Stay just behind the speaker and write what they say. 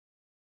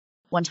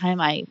One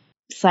time I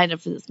signed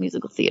up for this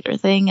musical theater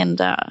thing, and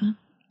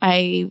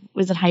I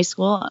was in high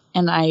school,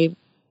 and I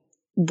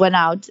went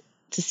out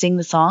to sing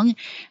the song.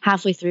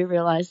 Halfway through,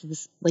 realized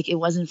this, like, it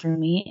wasn't for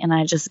me, and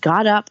I just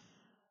got up,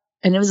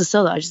 and it was a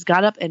solo. I just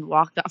got up and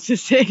walked off the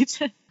stage.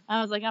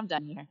 I was like, I'm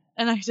done here,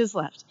 and I just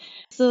left.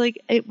 So,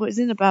 like, it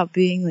wasn't about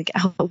being, like,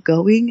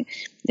 outgoing.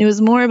 It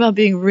was more about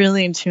being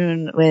really in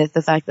tune with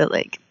the fact that,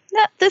 like,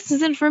 nah, this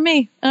isn't for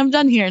me, and I'm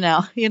done here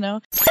now, you know?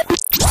 3,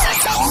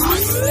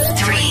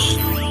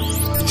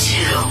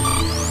 2,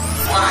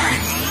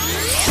 1.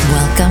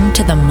 Welcome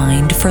to the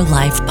Mind for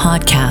Life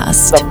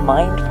podcast. The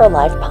Mind for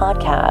Life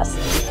podcast,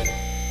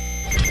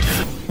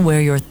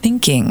 where your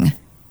thinking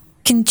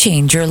can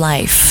change your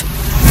life.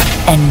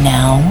 And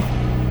now,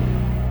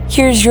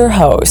 here's your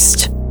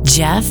host,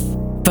 Jeff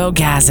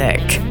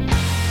Bogazic.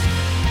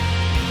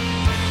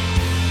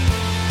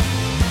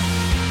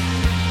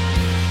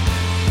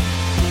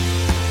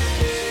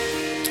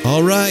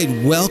 All right,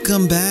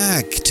 welcome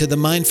back to the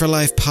Mind for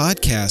Life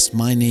podcast.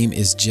 My name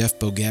is Jeff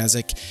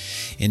Bogazic,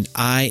 and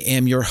I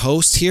am your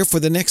host here for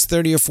the next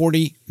 30 or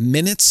 40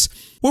 minutes,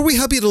 where we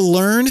help you to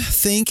learn,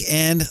 think,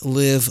 and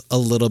live a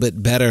little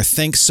bit better.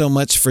 Thanks so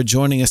much for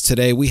joining us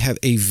today. We have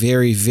a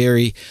very,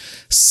 very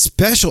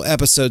special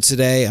episode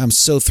today. I'm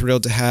so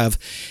thrilled to have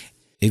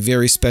a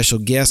very special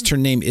guest. Her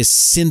name is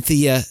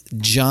Cynthia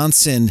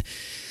Johnson.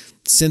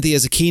 Cynthia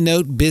is a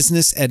keynote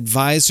business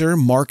advisor,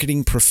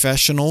 marketing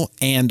professional,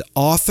 and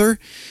author.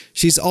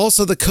 She's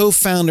also the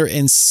co-founder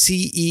and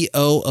CEO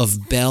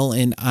of Bell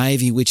 &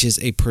 Ivy, which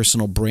is a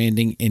personal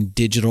branding and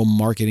digital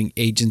marketing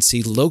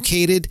agency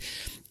located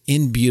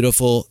in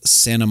beautiful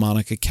Santa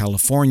Monica,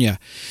 California.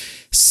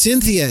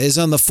 Cynthia is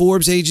on the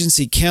Forbes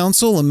Agency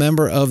Council, a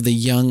member of the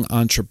Young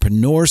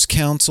Entrepreneurs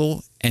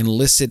Council, and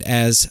listed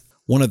as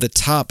one of the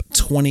top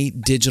 20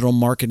 digital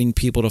marketing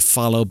people to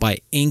follow by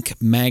Inc.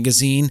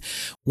 magazine,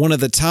 one of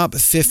the top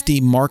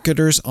 50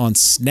 marketers on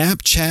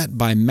Snapchat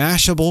by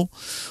Mashable,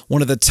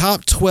 one of the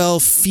top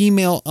 12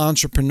 female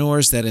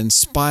entrepreneurs that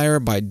inspire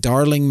by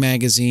Darling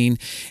magazine,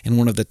 and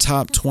one of the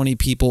top 20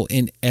 people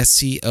in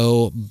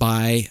SEO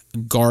by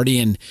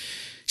Guardian.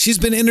 She's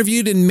been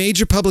interviewed in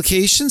major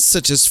publications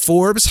such as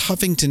Forbes,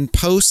 Huffington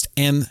Post,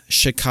 and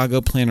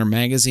Chicago Planner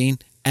magazine.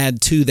 Add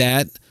to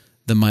that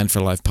the Mind for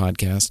Life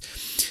podcast.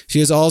 She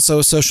is also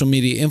a social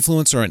media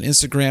influencer on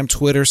Instagram,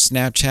 Twitter,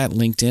 Snapchat,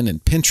 LinkedIn,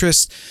 and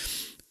Pinterest,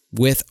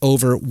 with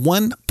over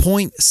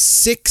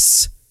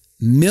 1.6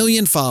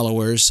 million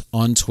followers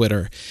on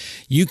Twitter.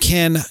 You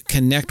can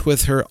connect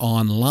with her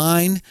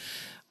online.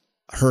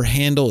 Her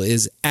handle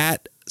is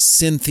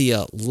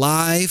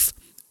 @CynthiaLive,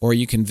 or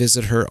you can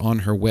visit her on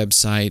her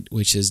website,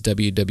 which is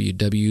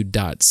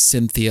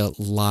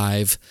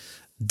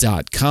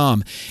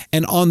www.cynthialive.com.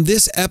 And on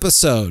this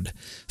episode,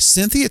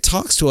 Cynthia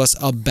talks to us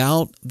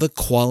about the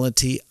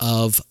quality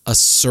of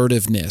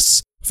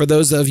assertiveness. For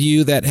those of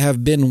you that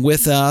have been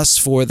with us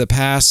for the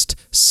past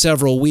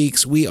several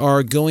weeks, we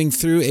are going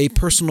through a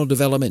personal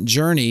development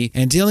journey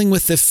and dealing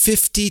with the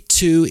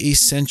 52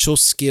 essential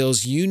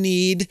skills you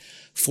need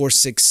for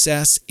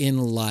success in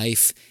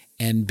life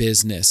and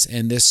business.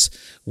 And this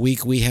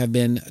week we have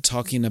been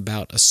talking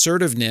about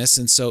assertiveness.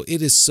 And so it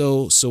is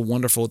so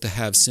wonderful to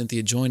have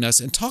Cynthia join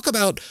us and talk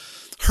about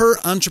her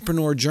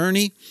entrepreneur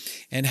journey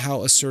and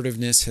how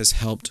assertiveness has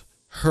helped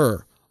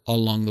her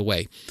along the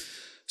way.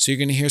 So you're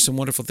going to hear some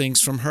wonderful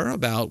things from her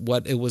about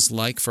what it was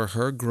like for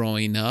her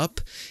growing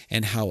up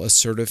and how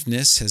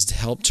assertiveness has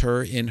helped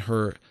her in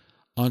her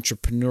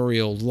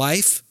entrepreneurial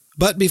life.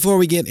 But before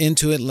we get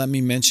into it, let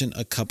me mention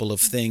a couple of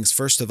things.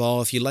 First of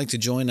all, if you'd like to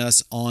join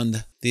us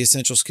on the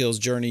Essential Skills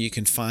Journey, you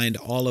can find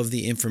all of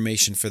the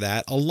information for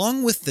that,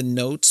 along with the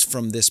notes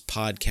from this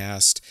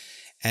podcast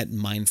at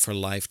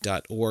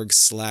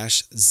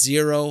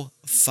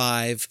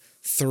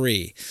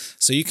mindforlife.org/053.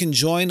 So you can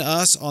join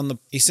us on the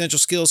Essential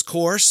Skills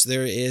course.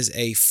 There is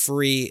a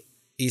free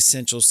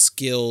Essential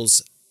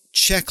Skills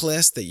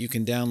checklist that you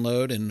can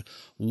download and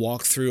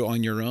walk through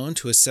on your own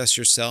to assess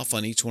yourself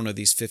on each one of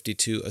these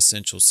 52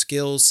 essential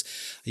skills.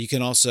 You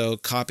can also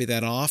copy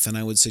that off, and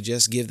I would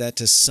suggest give that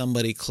to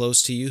somebody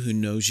close to you who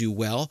knows you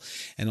well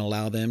and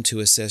allow them to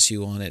assess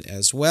you on it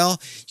as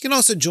well. You can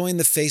also join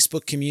the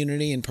Facebook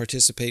community and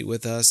participate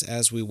with us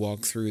as we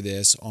walk through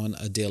this on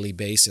a daily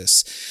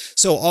basis.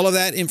 So all of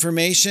that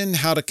information,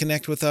 how to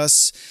connect with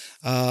us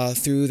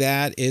through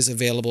that, is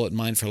available at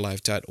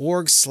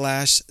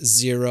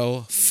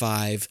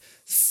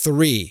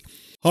mindforlife.org/053.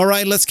 All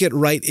right, let's get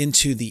right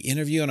into the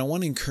interview. And I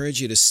want to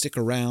encourage you to stick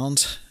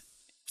around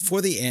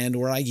for the end,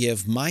 where I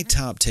give my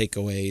top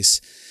takeaways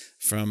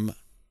from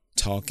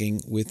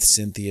talking with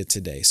Cynthia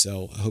today.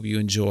 So I hope you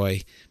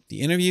enjoy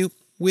the interview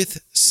with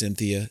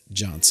Cynthia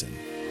Johnson.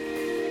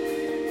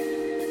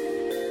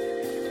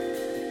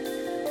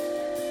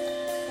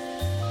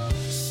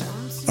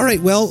 All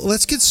right, well,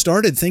 let's get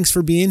started. Thanks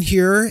for being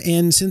here.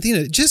 And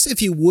Cynthia, just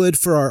if you would,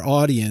 for our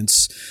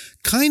audience,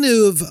 kind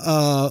of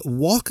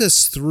walk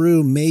us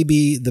through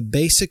maybe the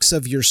basics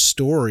of your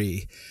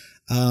story.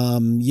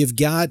 You've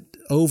got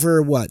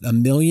over what,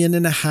 1.5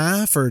 million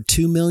or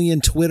 2 million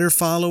Twitter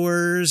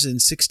followers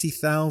and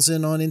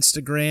 60,000 on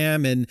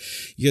Instagram, and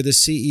you're the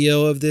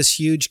CEO of this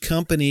huge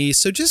company.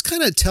 So just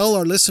kind of tell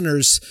our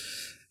listeners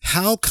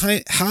how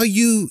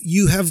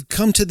you have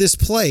come to this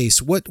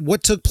place.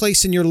 What took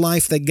place in your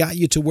life that got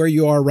you to where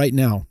you are right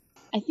now?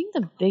 I think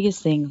the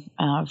biggest thing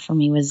for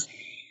me was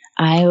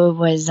I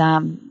was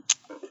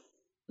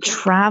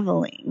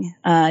traveling.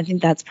 I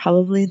think that's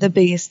probably the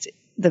biggest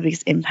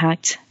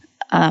impact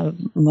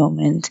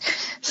moment.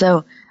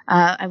 So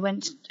I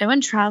went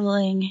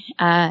traveling,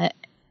 but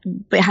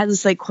had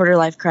this like quarter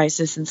life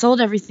crisis and sold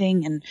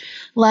everything and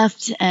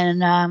left.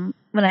 And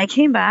when I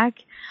came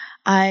back,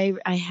 I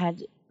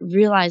had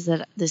realized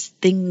that this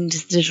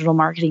digital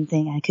marketing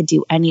thing, I could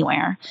do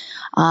anywhere.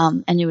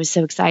 And it was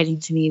so exciting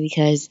to me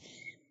because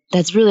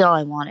that's really all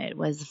I wanted,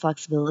 was the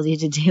flexibility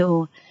to be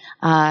able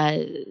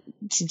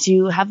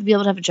to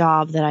have a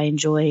job that I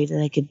enjoyed,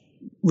 that I could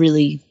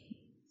really,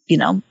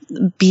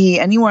 be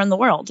anywhere in the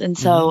world. And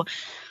so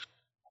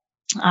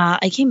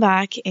I came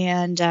back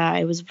and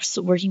I was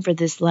working for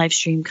this live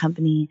stream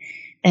company,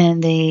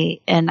 and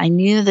I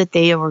knew that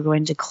they were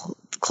going to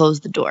close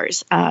the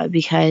doors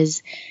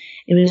because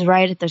it was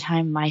right at the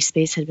time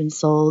MySpace had been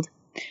sold,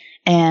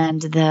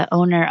 and the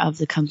owner of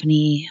the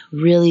company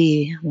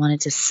really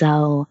wanted to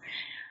sell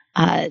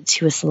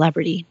to a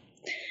celebrity.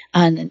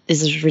 And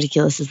as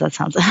ridiculous as that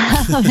sounds.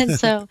 And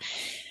so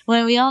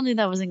when we all knew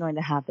that wasn't going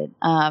to happen,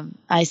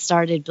 I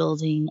started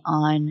building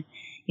on,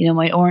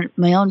 my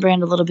own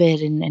brand a little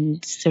bit,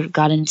 and sort of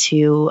got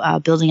into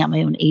building out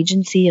my own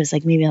agency. I was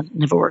like, maybe I'll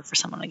never work for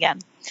someone again.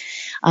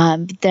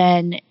 But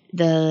then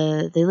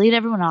they laid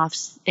everyone off,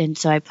 and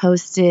so I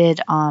posted,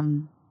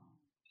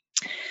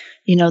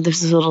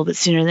 this was a little bit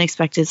sooner than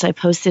expected. So I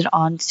posted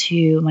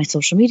onto my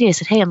social media. I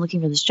said, hey, I'm looking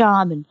for this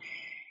job, and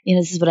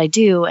this is what I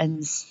do. And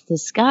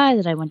this guy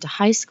that I went to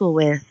high school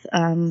with,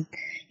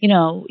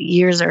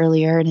 years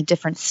earlier in a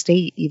different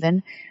state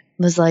even,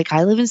 was like,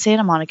 I live in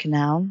Santa Monica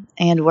now,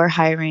 and we're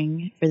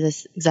hiring for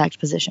this exact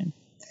position.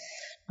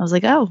 I was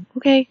like, oh,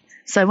 okay.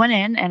 So I went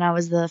in, and I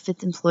was the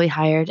 5th employee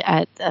hired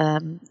at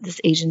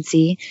this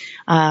agency,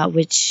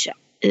 which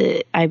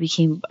I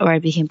became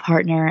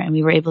partner, and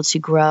we were able to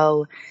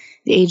grow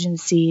the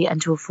agency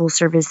into a full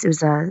service. It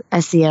was a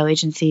SEO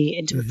agency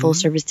into a full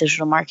service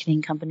digital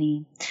marketing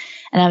company.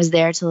 And I was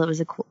there till it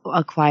was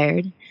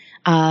acquired.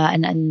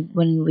 And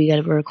when we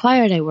were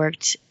acquired, I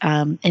worked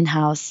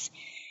in-house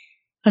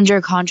under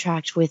a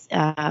contract with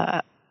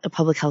a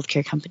public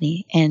healthcare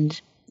company. And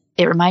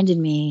it reminded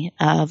me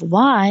of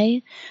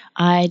why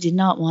I did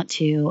not want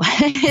to work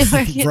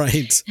it.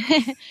 Right.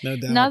 No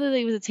doubt. Not that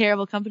it was a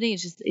terrible company.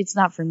 It's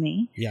not for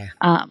me. Yeah.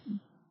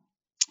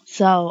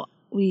 So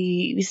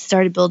we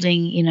started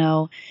building,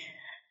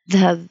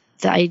 the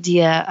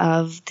idea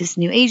of this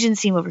new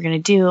agency and what we're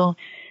going to do.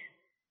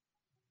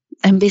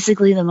 And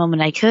basically the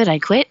moment I quit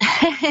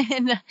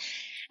and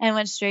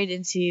went straight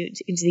into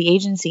the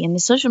agency. And the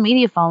social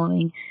media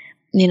following,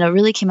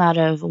 really came out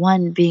of,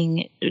 one,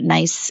 being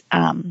nice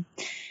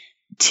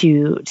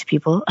to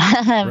people.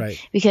 Right.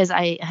 Because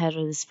I had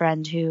this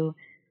friend who,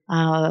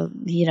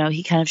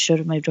 he kind of showed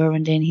up at my door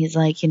one day, and he's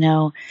like,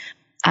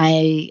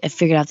 I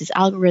figured out these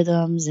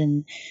algorithms,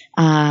 and,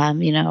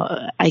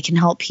 I can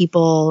help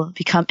people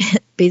become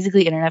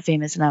basically internet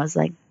famous. And I was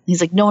like, he's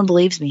like, no one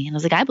believes me. And I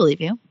was like, I believe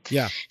you.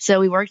 Yeah.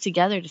 So we worked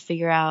together to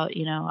figure out,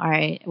 all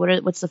right,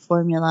 what's the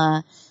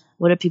formula?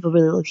 What are people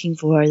really looking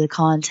for? The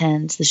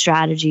content, the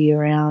strategy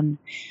around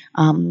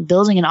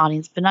building an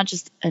audience, but not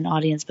just an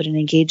audience, but an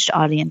engaged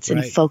audience in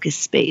a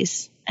focused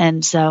space.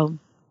 And so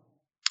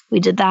we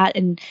did that.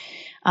 And,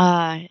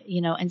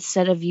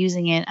 instead of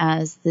using it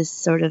as this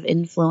sort of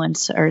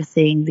influencer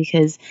thing,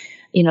 because,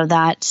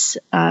 that's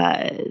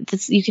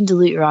you can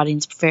dilute your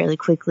audience fairly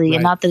quickly. Right.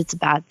 And not that it's a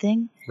bad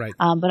thing. Right.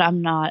 But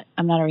I'm not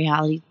a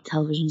reality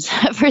television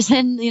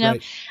person,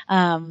 Right.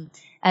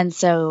 And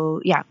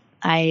so, yeah,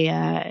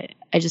 I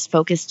just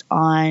focused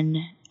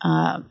on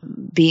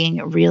being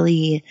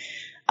really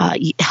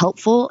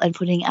helpful and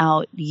putting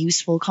out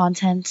useful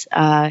content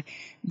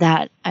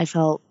that I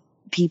felt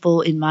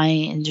people in my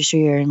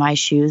industry or in my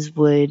shoes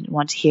would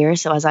want to hear.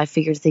 So as I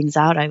figured things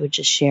out, I would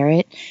just share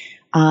it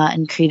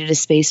and created a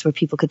space where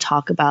people could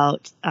talk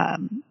about,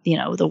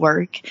 the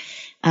work.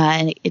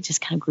 And it just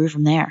kind of grew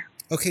from there.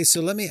 Okay, so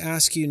let me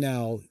ask you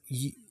now.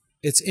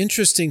 It's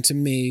interesting to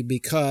me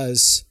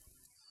because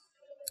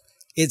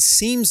it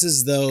seems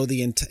as though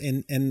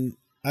and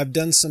I've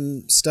done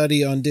some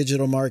study on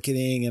digital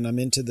marketing, and I'm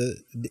into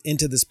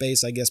the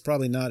space, I guess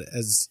probably not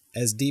as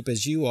deep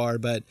as you are,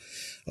 but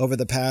over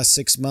the past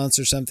 6 months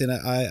or something,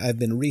 I've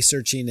been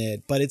researching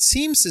it. But it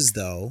seems as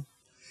though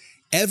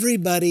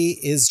everybody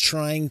is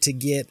trying to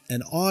get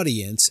an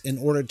audience in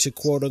order to,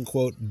 quote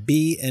unquote,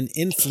 be an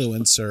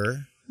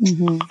influencer.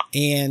 Mm-hmm.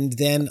 And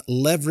then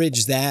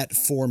leverage that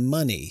for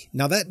money.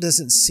 Now, that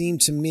doesn't seem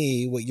to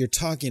me what you're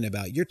talking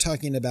about. You're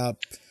talking about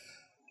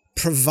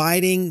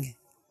providing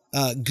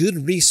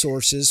good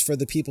resources for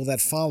the people that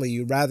follow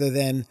you rather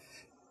than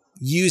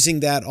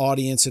using that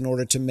audience in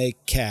order to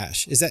make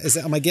cash. Is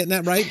that am I getting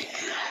that right?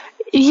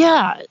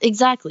 Yeah,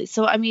 exactly.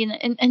 So, I mean,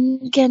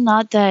 and again,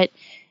 not that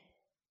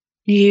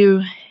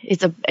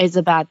it's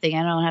a bad thing.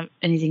 I don't have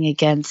anything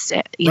against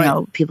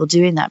Right. people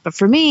doing that. But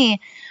for me,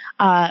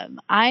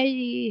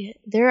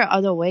 there are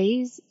other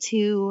ways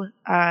to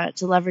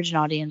leverage an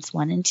audience.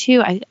 One and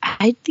two,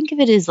 I think of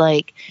it as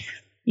like,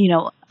 you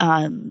know,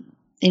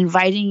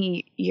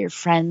 inviting your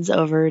friends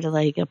over to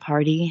like a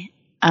party,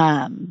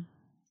 and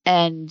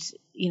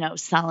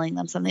selling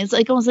them something. It's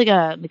like almost like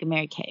a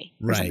Mary Kay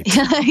or Right.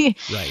 something.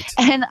 Right.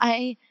 And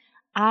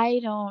I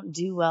don't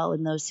do well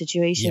in those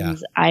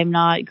situations. Yeah. I'm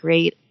not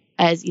great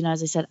as I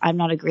said, I'm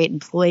not a great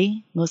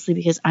employee, mostly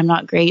because I'm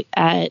not great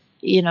at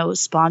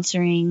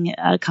sponsoring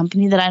a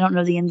company that I don't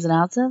know the ins and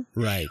outs of,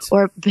 Right.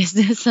 or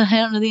business that I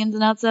don't know the ins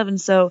and outs of.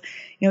 And so,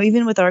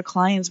 even with our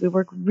clients, we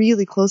work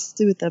really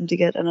closely with them to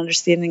get an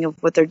understanding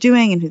of what they're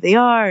doing and who they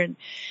are.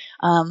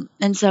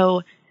 And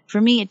so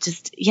for me,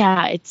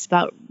 it's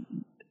about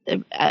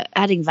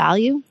adding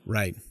value.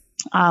 Right.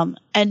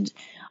 And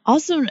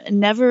also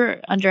never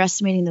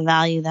underestimating the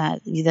value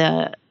that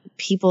the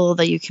people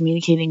that you're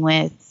communicating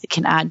with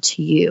can add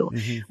to you,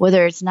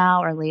 whether it's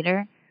now or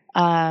later.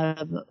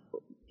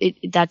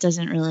 That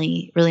doesn't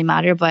really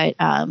matter, but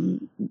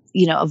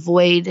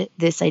avoid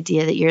this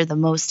idea that you're the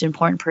most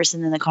important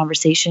person in the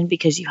conversation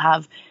because you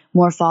have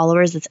more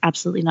followers. That's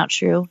absolutely not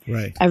true.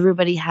 Right.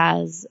 Everybody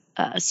has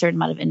a certain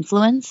amount of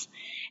influence,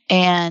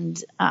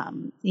 and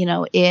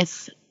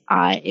if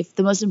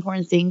the most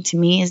important thing to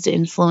me is to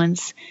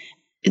influence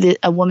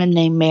a woman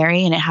named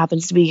Mary, and it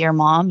happens to be your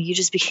mom, you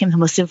just became the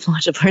most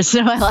influential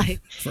person in my life.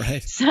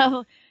 Right.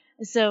 So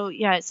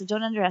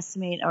don't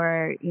underestimate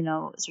or,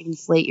 sort of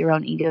inflate your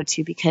own ego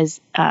too,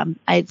 because,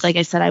 like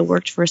I said, I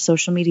worked for a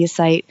social media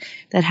site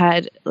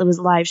that it was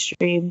live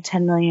streamed,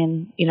 10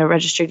 million,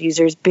 registered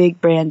users, big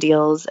brand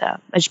deals,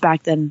 which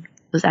back then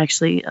was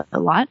actually a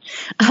lot.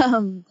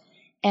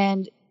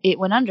 And it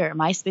went under.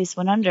 MySpace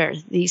went under.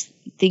 These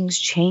things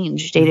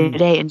change day to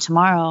day, and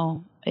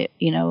tomorrow,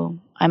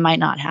 I might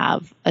not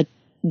have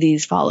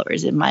these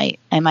followers. I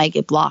might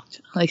get blocked.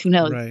 Like, who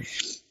knows? Right.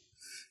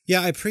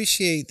 Yeah, I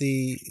appreciate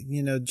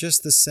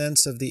just the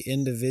sense of the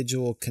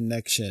individual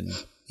connection.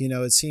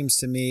 It seems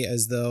to me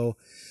as though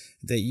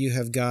that you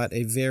have got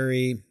a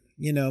very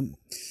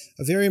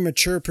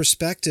mature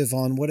perspective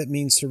on what it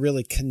means to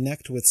really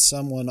connect with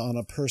someone on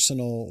a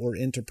personal or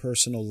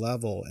interpersonal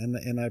level.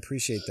 And I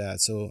appreciate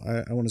that. So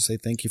I want to say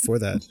thank you for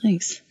that.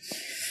 Thanks.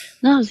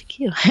 No, thank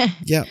you.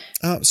 Yeah.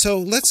 So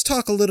let's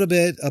talk a little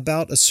bit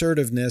about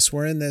assertiveness.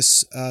 We're in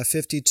this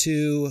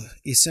 52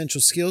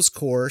 Essential Skills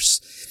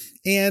course.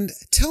 And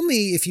tell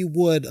me, if you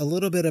would, a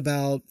little bit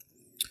about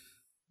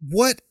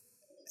what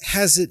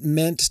has it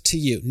meant to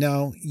you?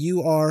 Now,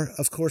 you are,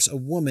 of course, a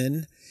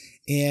woman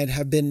and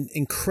have been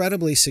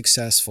incredibly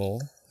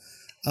successful.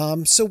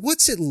 So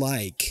what's it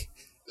like?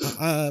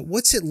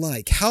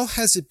 How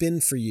has it been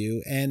for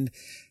you? And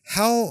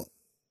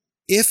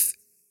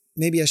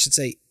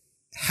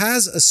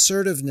has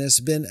assertiveness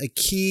been a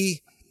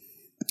key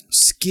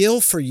skill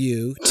for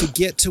you to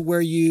get to where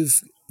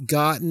you've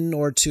gotten,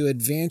 or to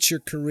advance your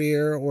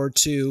career, or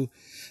to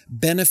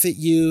benefit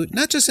you,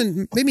 not just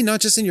in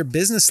your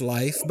business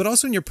life, but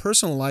also in your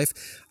personal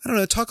life? I don't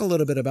know. Talk a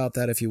little bit about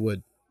that, if you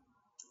would.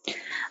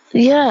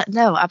 Yeah,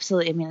 no,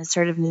 absolutely. I mean,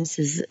 assertiveness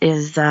is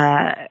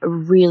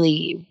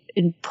really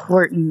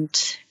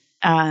important.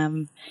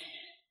 It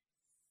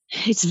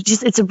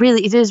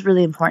is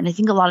really important. I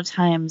think a lot of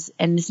times,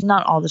 and it's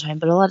not all the time,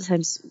 but a lot of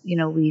times,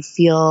 we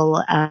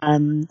feel,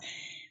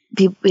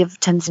 we have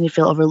tendency to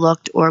feel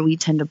overlooked, or we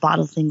tend to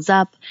bottle things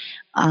up.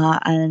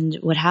 And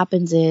what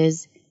happens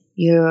is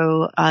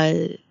in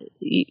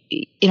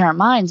our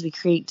minds, we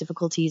create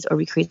difficulties, or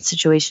we create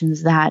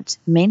situations that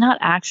may not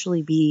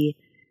actually be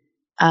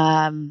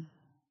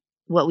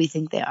what we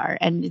think they are.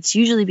 And it's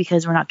usually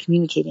because we're not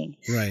communicating.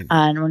 Right.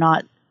 And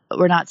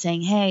we're not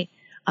saying, hey,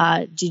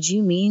 did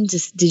you mean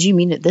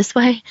it this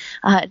way?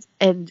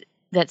 And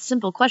that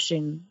simple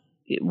question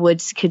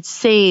could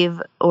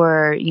save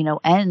or,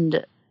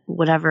 end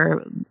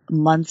whatever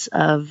months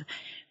of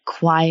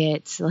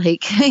quiet,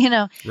 like,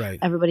 right.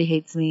 Everybody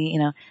hates me,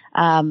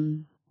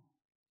 and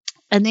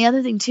the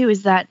other thing too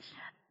is that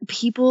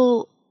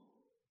people,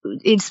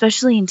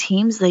 especially in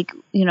teams, like,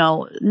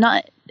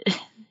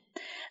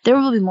 there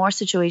will be more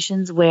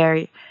situations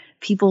where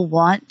people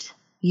want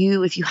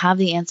you, if you have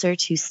the answer,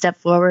 to step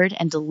forward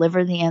and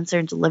deliver the answer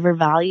and deliver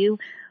value.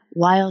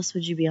 Why else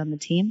would you be on the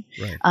team?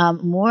 Right.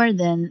 More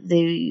than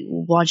they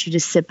want you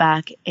to sit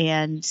back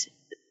and,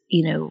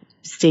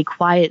 stay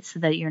quiet so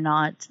that you're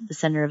not the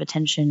center of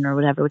attention or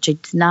whatever, which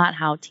is not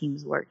how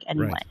teams work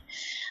anyway.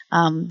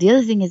 Right. The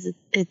other thing is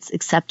it's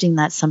accepting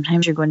that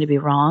sometimes you're going to be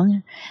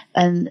wrong,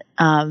 and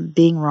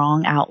being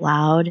wrong out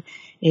loud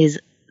is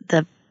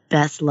the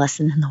best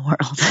lesson in the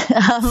world,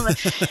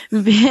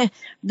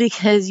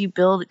 because you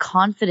build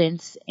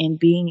confidence in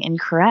being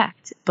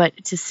incorrect.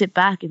 But to sit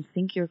back and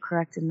think you're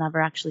correct and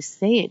never actually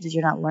say it,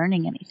 you're not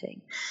learning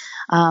anything.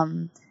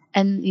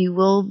 And you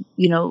will,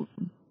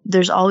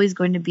 there's always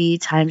going to be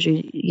times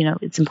where,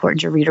 it's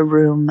important to read a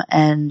room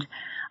and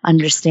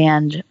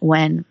understand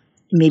when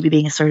maybe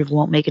being assertive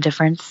won't make a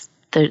difference.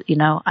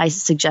 I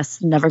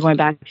suggest never going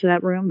back to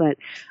that room, but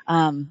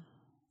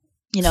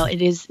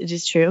it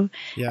is true.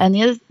 Yeah. And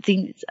the other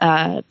thing,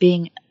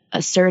 being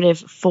assertive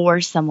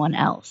for someone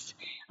else.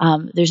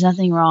 There's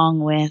nothing wrong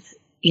with,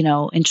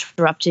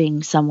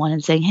 interrupting someone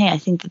and saying, hey, I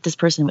think that this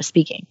person was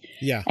speaking,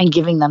 and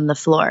giving them the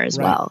floor as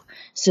well.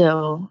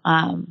 So,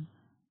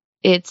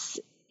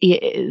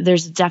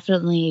 there's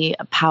definitely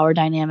power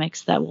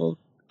dynamics that will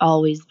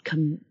always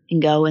come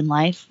and go in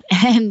life.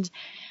 And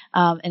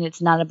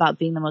it's not about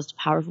being the most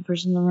powerful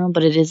person in the room,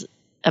 but it is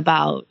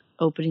about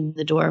opening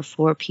the door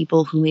for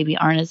people who maybe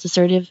aren't as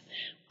assertive,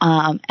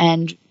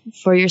 and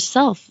for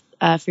yourself,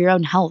 for your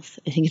own health.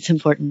 I think it's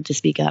important to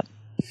speak up.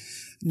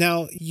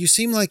 Now, you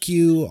seem like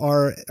you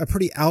are a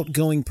pretty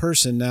outgoing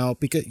person now,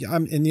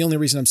 and the only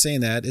reason I'm saying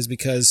that is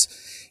because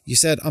you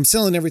said, I'm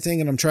selling everything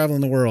and I'm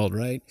traveling the world,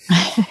 right?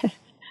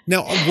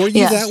 Now, were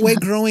you that way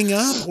growing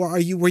up, or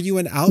were you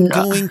an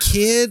outgoing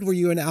kid? Were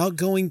you an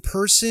outgoing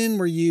person?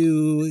 Were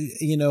you,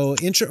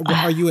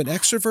 are you an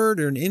extrovert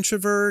or an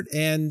introvert?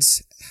 And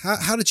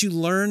how did you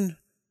learn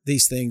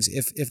these things,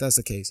 if that's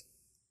the case?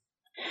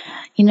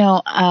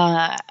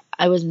 I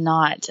was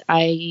not.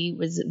 I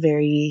was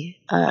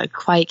very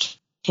quiet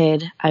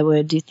kid. I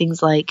would do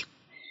things like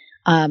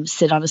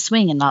sit on a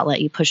swing and not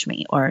let you push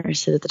me, or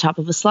sit at the top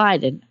of a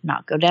slide and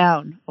not go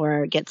down,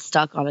 or get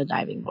stuck on a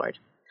diving board.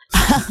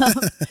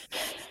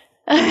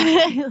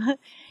 I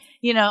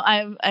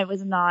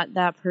was not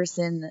that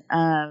person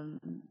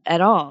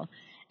at all.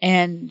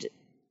 And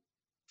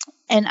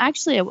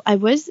actually I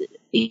was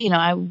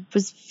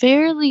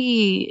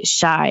fairly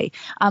shy.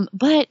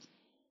 But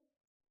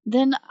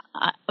then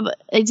I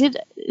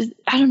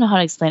don't know how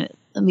to explain it.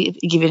 Let me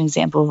give you an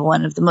example of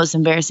one of the most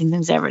embarrassing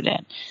things I ever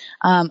did.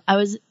 I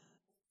was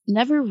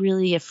never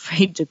really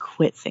afraid to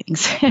quit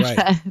things.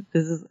 Right.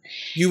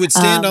 You would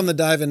stand on the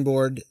diving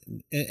board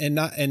and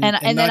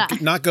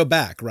not go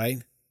back,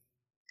 right?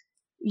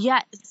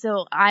 Yeah.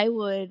 So I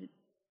would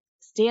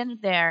stand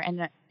there,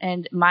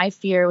 and my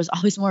fear was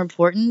always more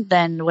important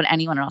than what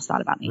anyone else thought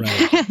about me.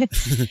 Right.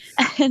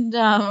 And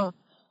I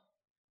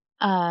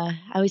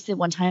always said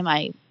one time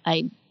I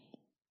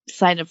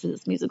signed up for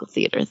this musical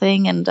theater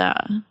thing, and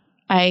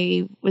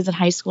I was in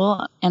high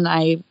school, and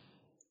I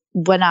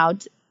went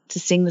out to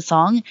sing the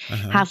song.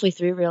 Halfway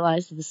through,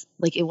 realized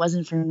it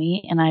wasn't for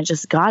me, and I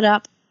just got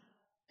up,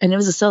 and it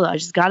was a solo. I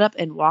just got up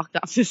and walked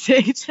off the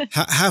stage.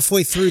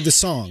 Halfway through the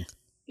song.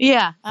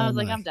 Yeah, I was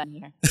like, I'm done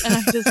here, and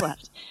I just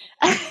left.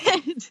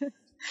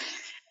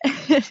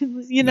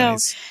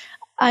 Nice.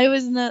 I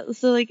was not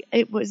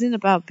it wasn't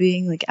about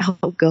being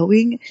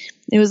outgoing.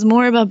 It was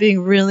more about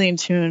being really in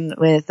tune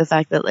with the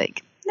fact that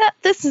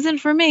this isn't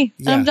for me.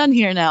 Yeah. I'm done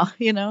here now.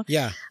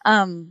 Yeah.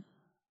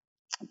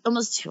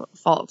 Almost to a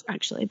fault,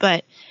 actually,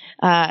 but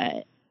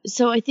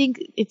so I think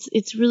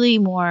it's really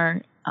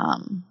more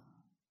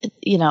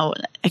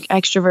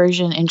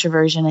extroversion,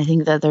 introversion. I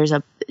think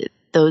that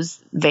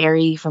those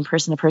vary from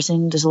person to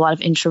person. There's a lot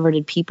of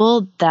introverted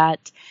people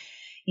that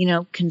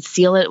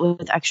conceal it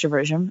with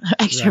extroversion,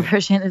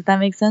 right. If that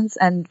makes sense,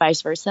 and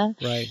vice versa.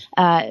 Right.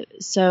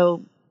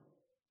 So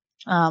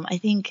I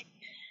think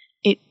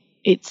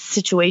it's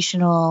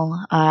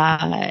situational,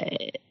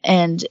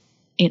 and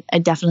I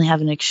definitely have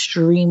an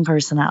extreme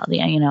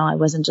personality. I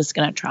wasn't just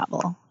going to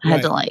travel. I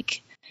had to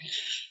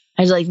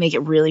make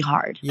it really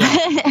hard.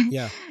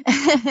 Yeah.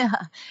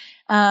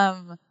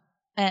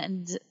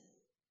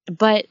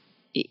 But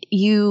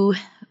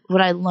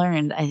what I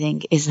learned, I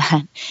think, is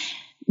that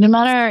no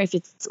matter if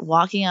it's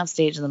walking off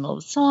stage in the middle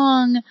of a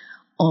song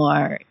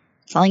or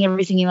selling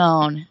everything you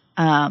own,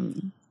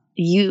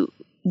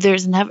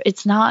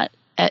 it's not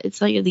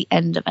the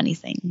end of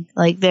anything.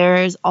 You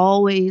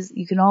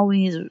can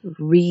always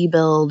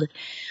rebuild,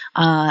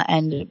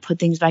 and put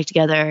things back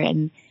together.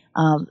 And,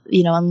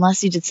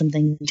 unless you did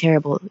something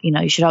terrible,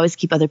 you should always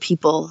keep other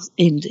people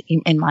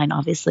in mind,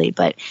 obviously.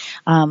 But,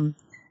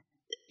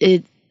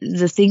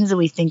 the things that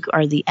we think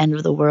are the end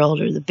of the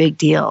world or the big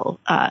deal,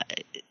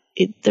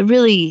 they're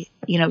really,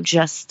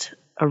 just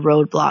a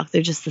roadblock.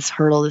 They're just this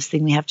hurdle, this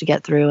thing we have to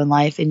get through in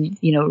life. And,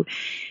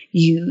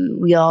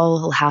 we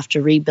all have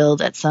to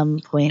rebuild at some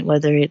point,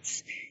 whether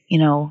it's,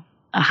 a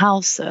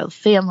house, a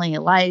family,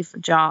 a life, a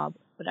job,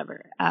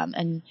 whatever.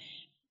 And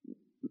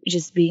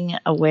just being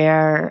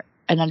aware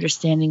and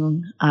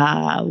understanding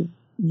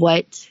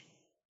what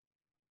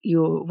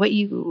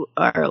you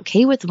are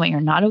okay with and what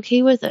you're not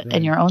okay with, right.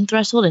 And your own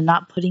threshold, and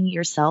not putting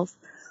yourself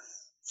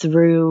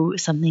through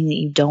something that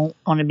you don't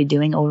want to be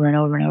doing over and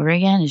over and over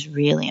again is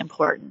really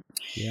important.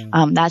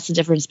 Yeah. That's the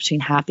difference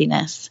between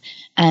happiness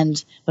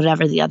and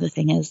whatever the other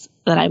thing is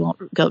that I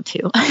won't go to.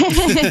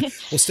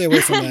 We'll stay away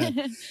from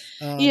that.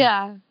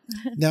 Yeah.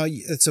 Now,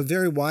 it's a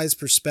very wise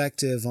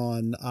perspective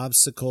on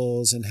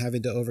obstacles and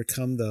having to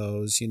overcome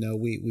those.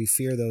 We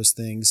fear those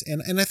things.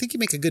 And I think you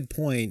make a good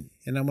point,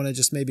 and I want to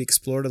just maybe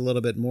explore it a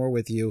little bit more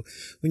with you.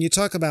 When you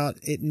talk about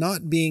it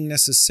not being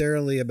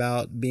necessarily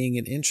about being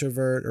an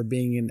introvert or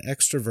being an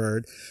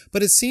extrovert,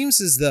 but it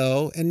seems as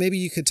though, and maybe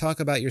you could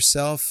talk about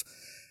yourself,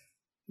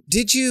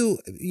 Did you,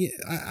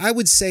 I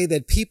would say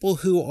that people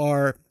who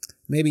are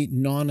maybe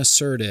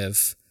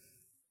non-assertive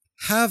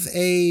have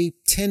a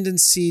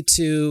tendency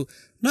to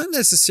not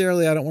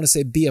necessarily, I don't want to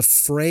say be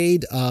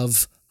afraid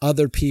of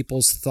other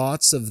people's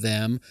thoughts of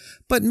them,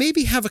 but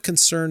maybe have a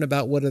concern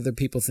about what other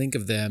people think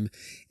of them.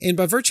 And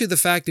by virtue of the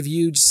fact of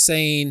you just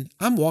saying,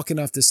 I'm walking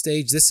off the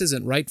stage, this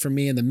isn't right for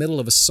me in the middle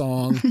of a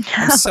song,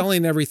 I'm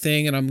selling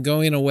everything and I'm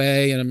going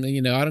away and I'm,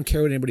 I don't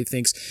care what anybody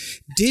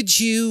thinks. Did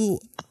you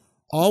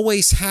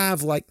always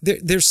have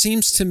there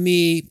seems to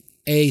me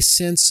a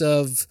sense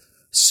of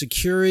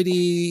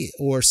security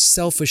or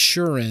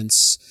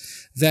self-assurance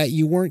that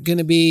you weren't going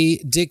to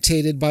be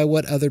dictated by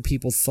what other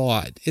people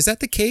thought. Is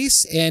that the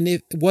case?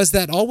 And was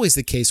that always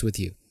the case with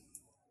you?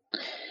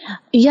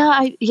 Yeah,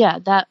 I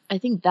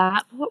think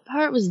that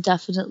part was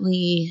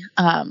definitely,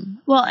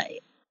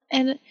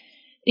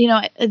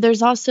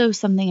 there's also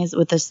something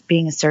with this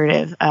being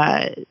assertive.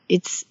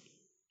 It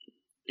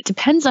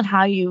depends on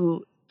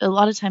a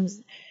lot of times,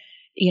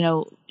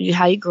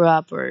 how you grew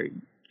up or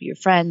your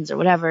friends or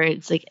whatever.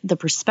 It's like the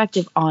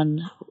perspective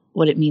on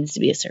what it means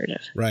to be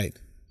assertive. Right.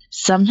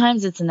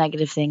 Sometimes it's a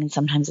negative thing and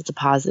sometimes it's a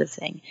positive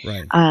thing.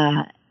 Right.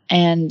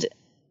 And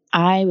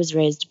I was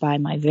raised by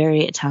my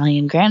very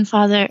Italian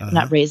grandfather,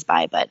 not raised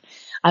by, but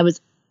I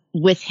was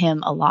with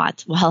him a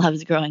lot while I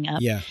was growing up.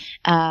 Yeah.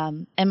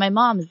 And my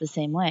mom is the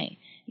same way,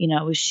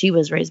 she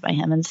was raised by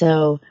him. And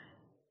so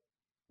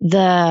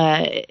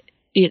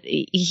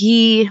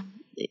he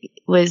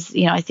was,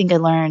 I think I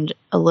learned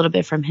a little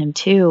bit from him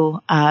too,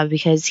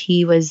 because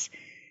he was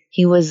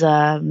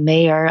a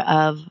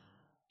mayor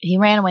he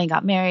ran away and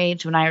got married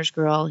to an Irish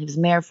girl. He was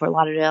mayor of Fort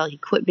Lauderdale. He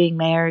quit being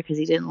mayor because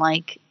he didn't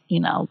like,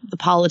 the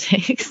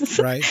politics.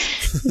 Right.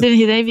 Then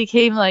he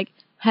became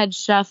head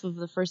chef of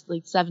the first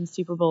 7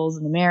 Super Bowls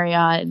in the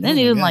Marriott. And then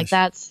he didn't like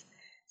that.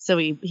 So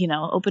he,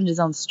 opened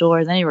his own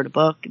store. Then he wrote a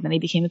book and then he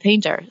became a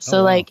painter.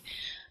 So wow.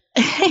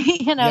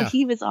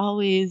 He was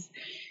always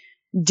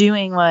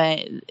doing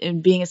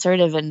and being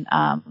assertive. And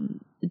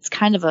it's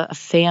kind of a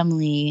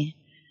family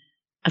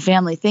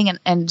thing.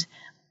 And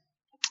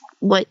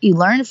what you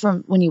learn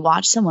from when you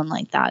watch someone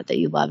like that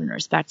you love and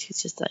respect,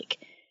 who's just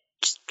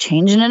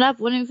changing it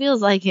up when it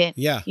feels like it.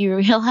 Yeah. You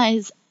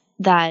realize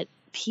that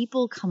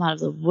people come out of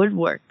the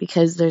woodwork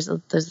because there's a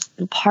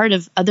part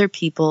of other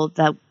people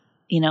that,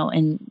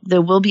 and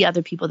there will be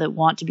other people that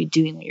want to be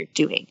doing what you're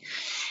doing.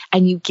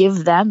 And you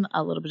give them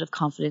a little bit of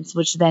confidence,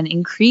 which then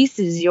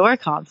increases your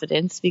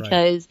confidence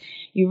because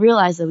you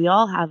realize that we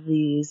all have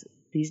these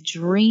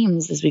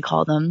dreams, as we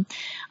call them,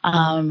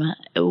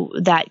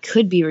 that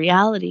could be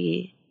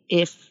reality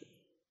if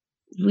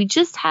we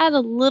just had a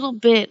little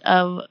bit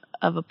of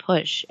a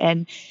push.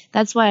 And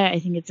that's why I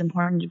think it's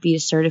important to be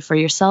assertive for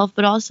yourself,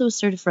 but also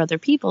assertive for other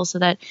people, so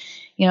that,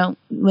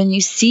 when you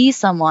see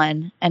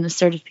someone, and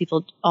assertive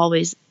people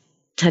always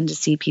tend to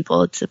see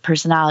people, it's a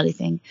personality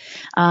thing,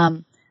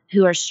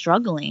 who are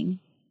struggling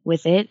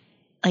with it,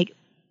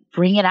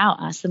 bring it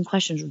out, ask them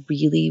questions,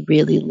 really,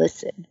 really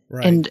listen,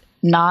 and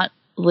not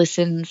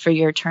listen for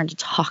your turn to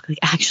talk,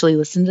 actually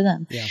listen to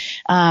them. Yeah.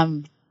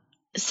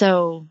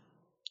 So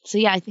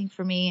yeah, I think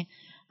for me,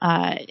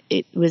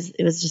 it was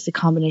just a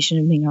combination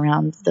of being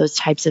around those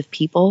types of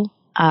people,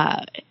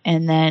 and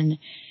then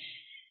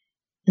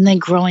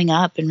growing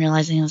up and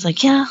realizing I was I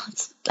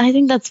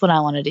think that's what I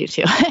want to do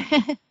too.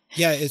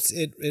 Yeah,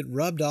 it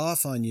rubbed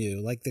off on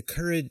you,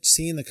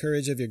 seeing the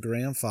courage of your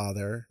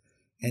grandfather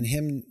and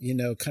him,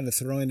 kind of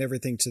throwing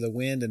everything to the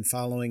wind and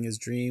following his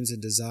dreams and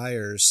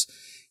desires.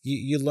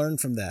 You learn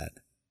from that.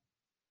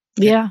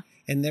 Yeah.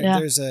 And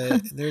there's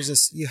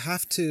you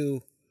have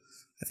to.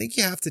 I think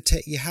you have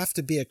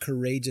to be a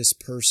courageous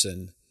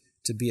person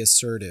to be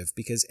assertive,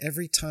 because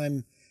every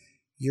time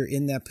you're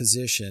in that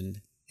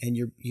position and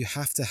you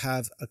have to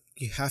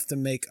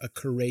make a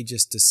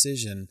courageous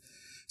decision.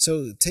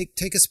 So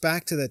take us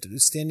back to that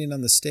standing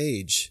on the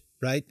stage,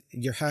 right?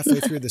 You're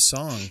halfway through the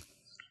song.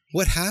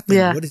 What happened?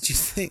 Yeah. What did you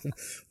think?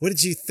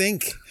 Who's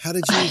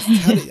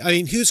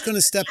going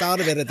to step out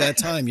of it at that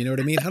time? You know what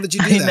I mean? How did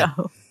you do that?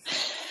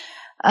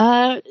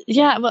 I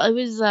know. Well, it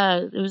was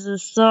a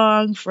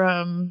song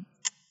from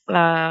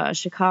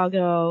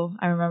Chicago,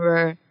 I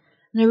remember,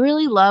 and I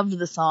really loved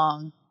the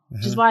song,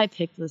 which is why I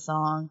picked the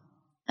song.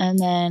 And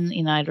then,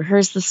 I'd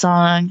rehearsed the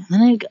song,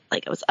 and then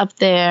I was up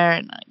there,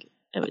 and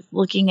I was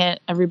looking at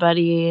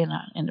everybody,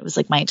 and it was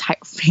my entire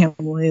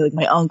family,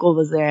 my uncle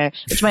was there,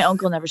 which my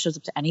uncle never shows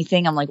up to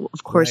anything. I'm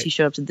of course he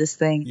showed up to this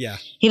thing. Yeah.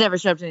 He never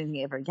showed up to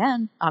anything ever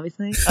again,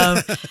 obviously.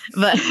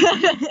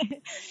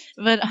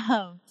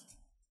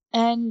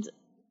 And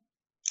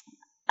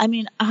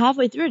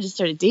halfway through, I just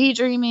started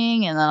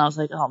daydreaming, and then I was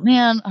oh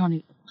man, I don't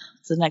even.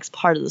 What's the next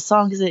part of the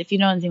song? Because if you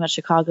know anything about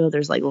Chicago,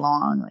 there's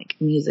long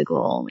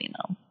musical,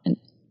 and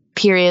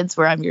periods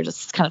where you're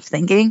just kind of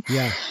thinking.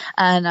 Yeah.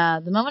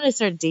 And the moment I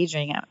started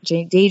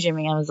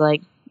daydreaming, I was oh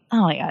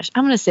my gosh,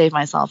 I'm gonna save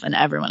myself and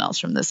everyone else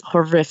from this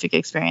horrific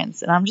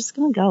experience, and I'm just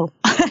gonna go.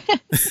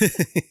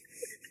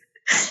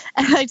 And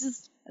I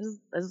just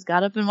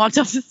got up and walked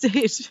off the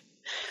stage.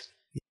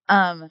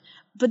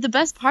 But the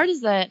best part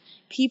is that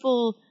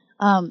people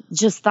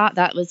just thought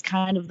that was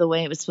kind of the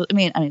way it was supposed. I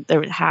mean, there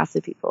were half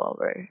the people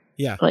were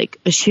like,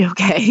 "Is she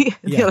okay?"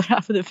 The other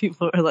half of the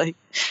people were like,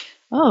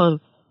 "Oh,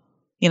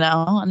 you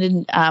know." And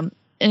then, an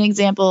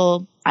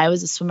example, I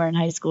was a swimmer in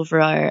high school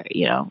for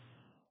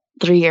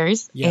 3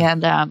 years,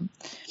 and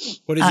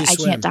what did you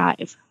swim? I can't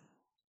dive.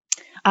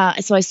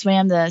 So I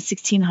swam the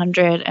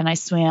 1600 and I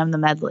swam the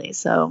medley.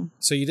 So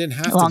you didn't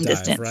have long to dive,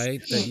 distance.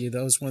 right?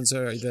 Those ones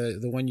are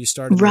the one you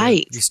started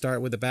right. You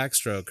start with the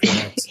backstroke,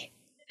 correct?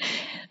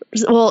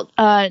 Well,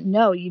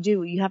 no, you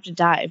do. You have to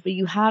dive, but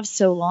you have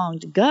so long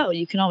to go.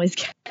 You can always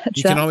catch up.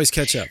 You can always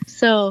catch up.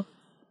 So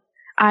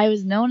I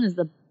was known as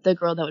the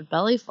girl that would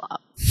belly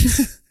flop.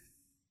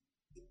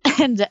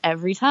 And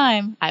every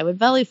time I would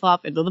belly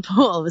flop into the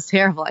pool, it was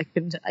terrible.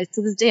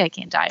 To this day, I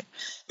can't dive.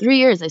 3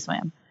 years I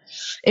swam.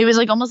 It was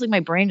like almost like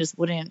my brain just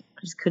couldn't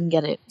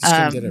get it.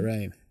 Couldn't get it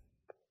right.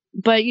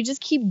 But you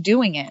just keep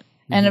doing it.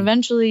 And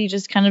eventually you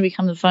just kind of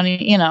become the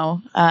funny,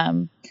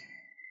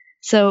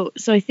 So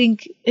I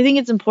think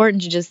it's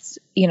important to just,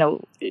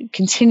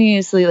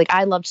 continuously, like,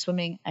 I loved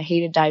swimming. I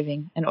hated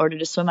diving. In order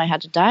to swim, I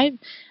had to dive.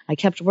 I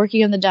kept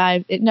working on the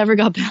dive. It never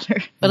got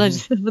better,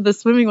 but but the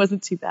swimming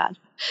wasn't too bad.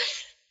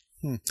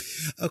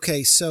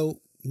 Okay.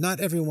 So not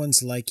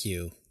everyone's like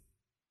you.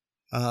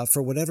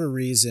 For whatever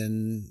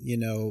reason,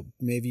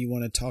 maybe you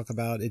want to talk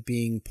about it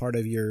being part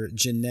of your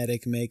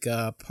genetic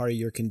makeup, part of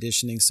your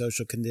conditioning,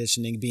 social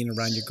conditioning, being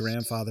around your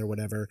grandfather,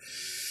 whatever.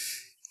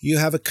 You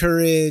have a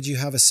courage, you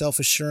have a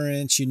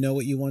self-assurance, you know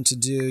what you want to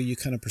do, you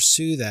kind of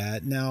pursue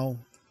that. Now,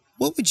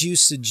 what would you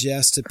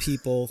suggest to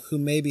people who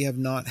maybe have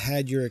not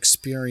had your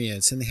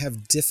experience and they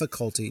have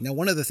difficulty? Now,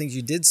 one of the things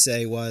you did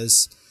say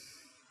was,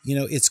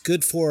 it's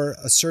good for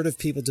assertive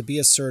people to be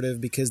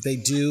assertive because they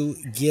do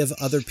give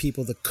other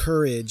people the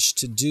courage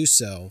to do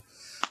so.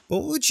 But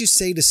what would you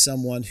say to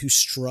someone who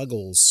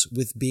struggles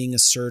with being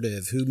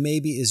assertive, who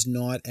maybe is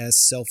not as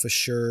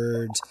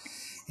self-assured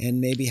and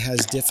maybe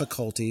has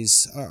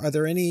difficulties? Are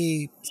there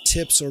any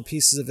tips or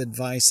pieces of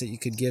advice that you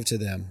could give to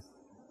them?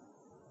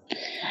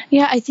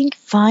 Yeah, I think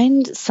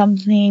find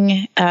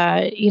something,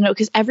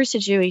 because every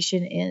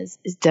situation is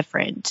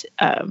different,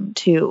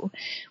 too.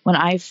 When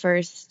I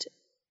first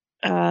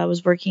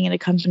was working at a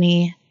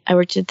company, I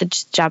worked at the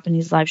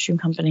Japanese live stream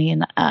company,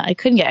 and I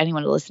couldn't get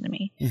anyone to listen to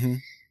me.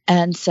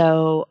 And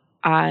so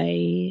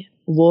I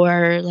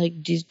wore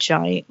like these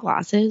giant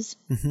glasses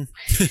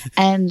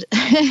and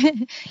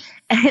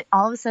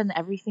all of a sudden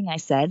everything I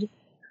said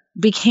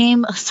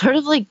became sort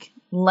of like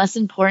less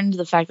important to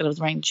the fact that I was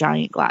wearing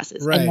giant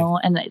glasses. Right.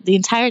 And the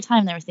entire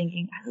time they were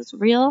thinking, "Is this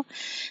real?"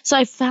 So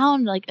I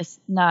found like I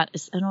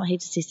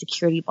hate to say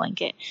security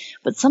blanket,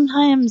 but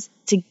sometimes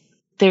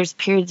there's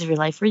periods of your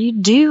life where you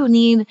do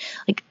need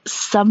like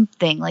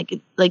something like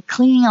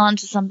clinging on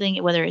to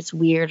something, whether it's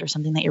weird or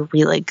something that you're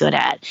really good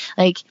at.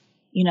 Like,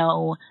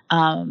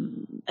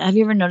 have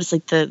you ever noticed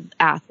like the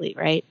athlete,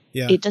 right?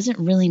 Yeah. It doesn't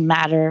really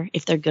matter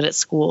if they're good at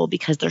school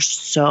because they're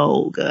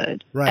so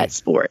good at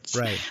sports.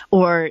 Right.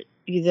 Or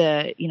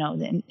the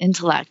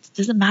intellect. It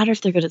doesn't matter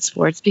if they're good at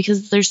sports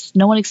because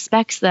no one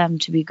expects them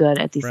to be good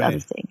at these other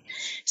things.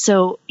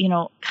 So,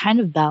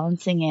 kind of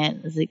balancing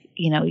it is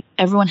like,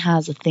 everyone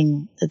has a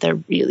thing that they're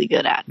really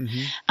good at.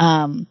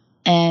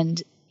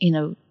 And,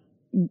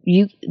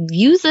 you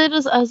use it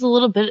as a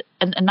little bit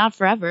and not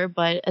forever,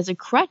 but as a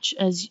crutch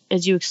as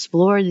you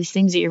explore these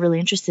things that you're really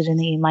interested in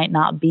that you might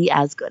not be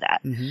as good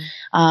at.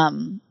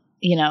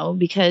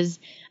 Because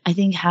I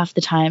think half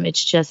the time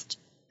it's just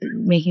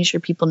making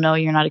sure people know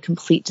you're not a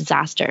complete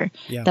disaster.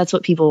 Yeah. That's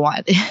what people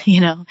want.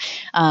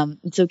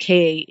 It's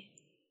okay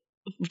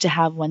to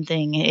have one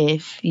thing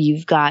if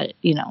you've got,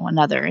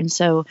 another. And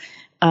so,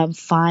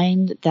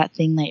 find that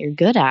thing that you're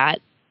good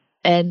at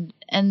and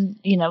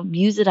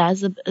use it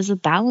as a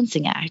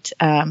balancing act.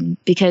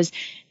 Because,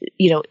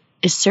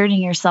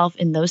 asserting yourself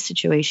in those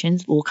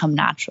situations will come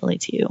naturally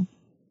to you.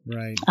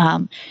 Right.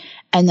 And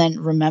then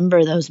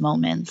remember those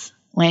moments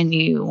when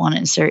you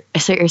want to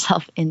assert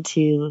yourself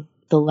into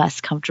the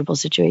less comfortable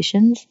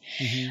situations.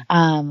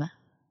 And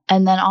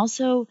then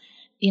also,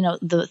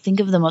 think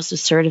of the most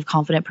assertive,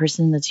 confident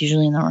person that's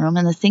usually in the room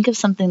and think of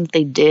something that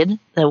they did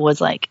that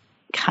was like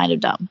kind of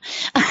dumb.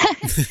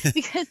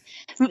 Because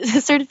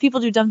assertive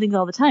people do dumb things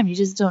all the time. You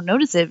just don't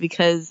notice it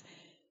because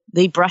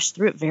they brush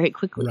through it very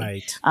quickly.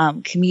 Right.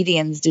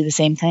 Comedians do the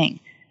same thing.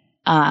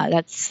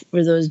 That's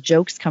where those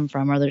jokes come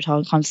from, or they're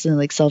constantly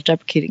like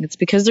self-deprecating. It's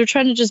because they're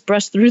trying to just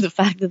brush through the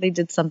fact that they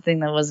did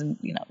something that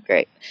wasn't,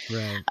 great.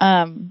 Right.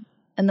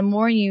 And the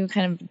more you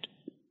kind of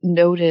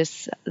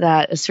notice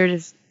that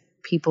assertive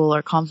people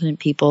or confident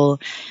people,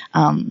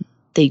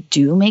 they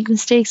do make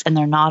mistakes and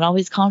they're not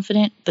always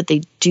confident, but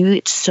they do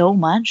it so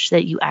much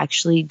that you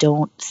actually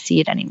don't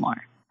see it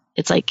anymore.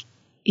 It's like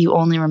you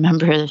only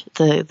remember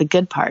the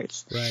good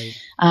parts. Right.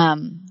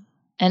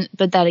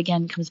 But that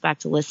again comes back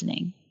to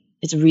listening.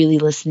 It's really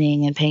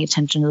listening and paying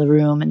attention to the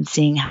room and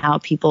seeing how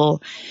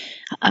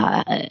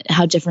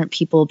different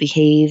people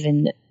behave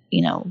and,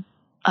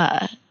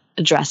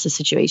 address the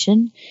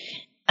situation.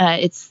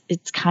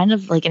 it's kind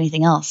of like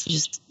anything else,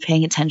 just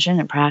paying attention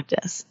and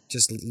practice.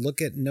 Just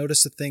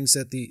notice the things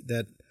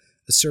that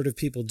assertive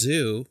people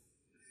do.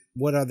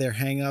 What are their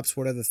hang-ups?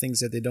 What are the things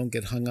that they don't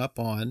get hung up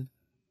on?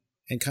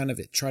 And kind of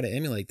try to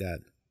emulate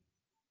that.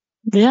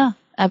 Yeah,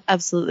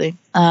 absolutely.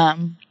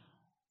 And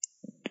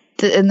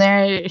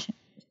there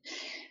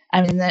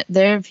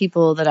are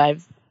people that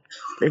I've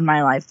in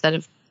my life that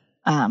have,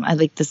 I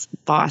like this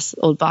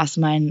old boss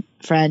of mine,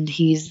 friend.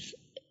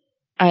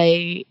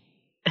 When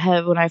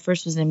I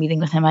first was in a meeting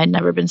with him, I'd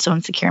never been so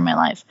insecure in my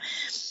life.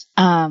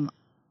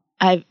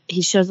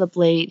 He shows up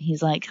late.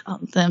 He's like, oh,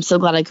 I'm so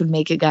glad I could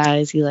make it,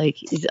 guys. He's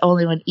the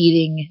only one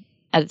eating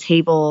at a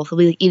table. He'll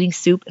be like eating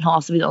soup, and he'll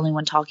also be the only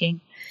one talking.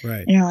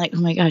 Right. And you're like,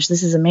 oh my gosh,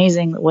 this is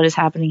amazing. What is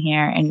happening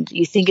here? And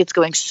you think it's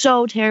going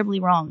so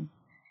terribly wrong.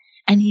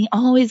 And he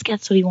always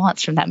gets what he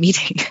wants from that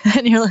meeting.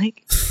 And you're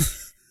like,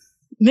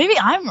 maybe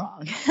I'm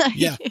wrong.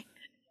 Yeah.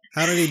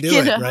 How did he do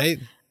it, right?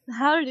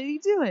 How did he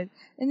do it?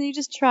 And then you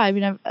just try. I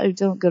mean, I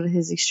don't go to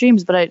his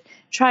extremes, but I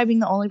try being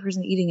the only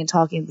person eating and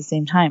talking at the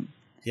same time.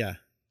 Yeah.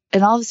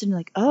 And all of a sudden you're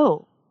like,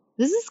 oh,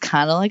 this is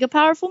kind of like a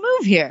powerful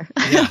move here.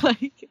 Yeah.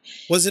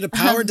 Was it a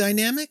power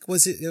dynamic?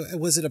 Was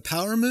it a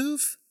power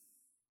move?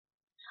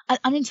 An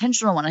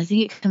unintentional one. I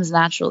think it comes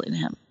naturally to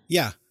him.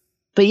 Yeah.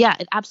 But yeah,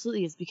 it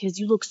absolutely is, because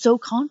you look so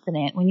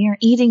confident when you're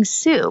eating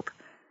soup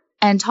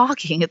and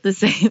talking at the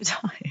same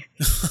time.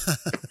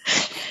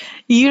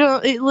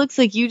 It looks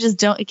like you just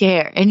don't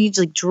care. And you just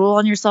like drool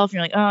on yourself. And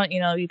you're like,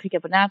 oh, you pick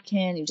up a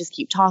napkin, you just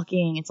keep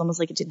talking. It's almost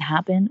like it didn't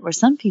happen. Or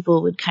some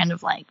people would kind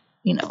of like,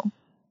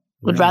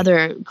 would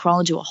rather crawl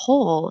into a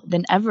hole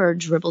than ever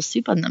dribble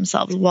soup on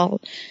themselves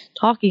while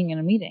talking in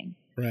a meeting.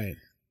 Right.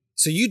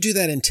 So you do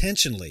that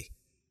intentionally.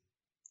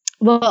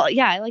 Well,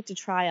 yeah, I like to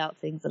try out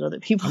things that other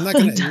people have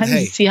done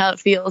to see how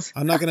it feels.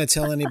 I'm not going to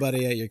tell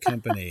anybody at your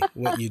company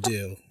what you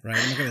do, right?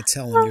 I'm not going to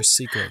tell them your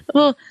secret.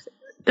 Well,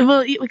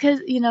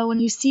 because when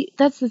you see,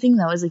 that's the thing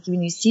though, is like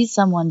when you see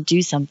someone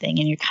do something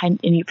and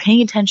you're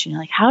paying attention,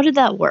 you're like, how did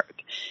that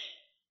work?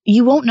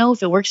 You won't know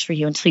if it works for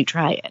you until you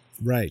try it.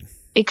 Right.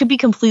 It could be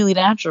completely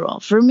natural.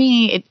 For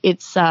me,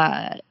 it's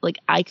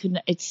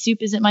soup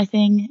isn't my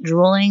thing.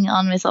 Drooling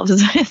on myself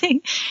is my thing.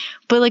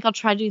 But like I'll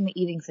try doing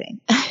the eating thing.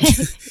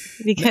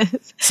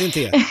 Because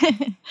Cynthia,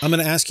 I'm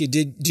going to ask you,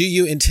 do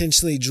you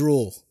intentionally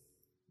drool?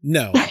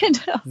 No.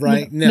 No.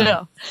 Right?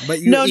 No. But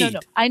you eat. No.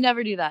 I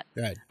never do that.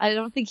 Right. I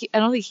don't think he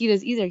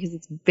does either, because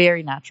it's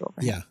very natural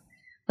for him. Yeah.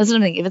 That's what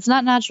I'm thinking. If it's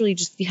not natural, you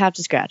have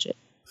to scratch it.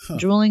 Huh.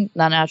 Drooling,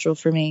 not natural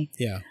for me.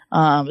 Yeah.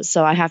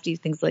 So I have to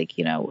eat things like,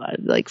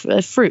 like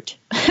fruit.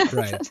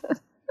 Right.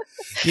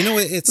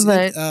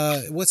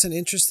 What's an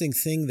interesting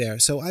thing there.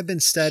 So I've been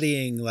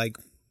studying like,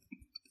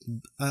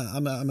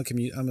 I'm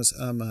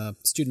a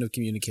student of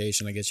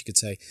communication, I guess you could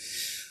say,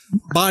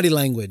 body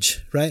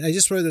language, right? I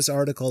just wrote this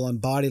article on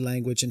body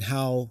language and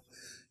how,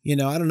 I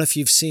don't know if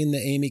you've seen the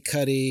Amy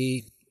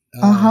Cuddy,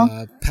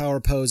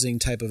 power posing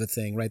type of a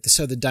thing, right?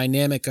 So the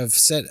dynamic of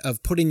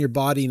putting your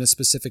body in a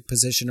specific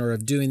position or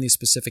of doing these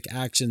specific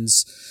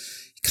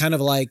actions kind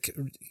of like,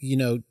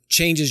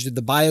 changes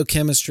the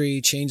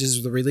biochemistry,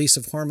 changes the release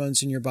of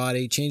hormones in your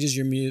body, changes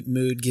your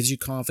mood, gives you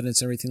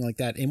confidence, everything like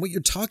that. And what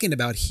you're talking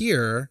about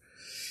here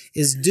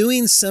is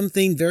doing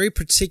something very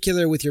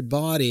particular with your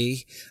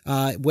body,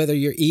 whether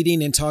you're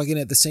eating and talking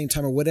at the same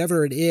time or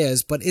whatever it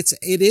is, but it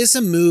is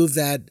a move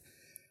that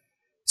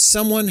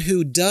someone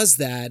who does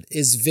that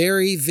is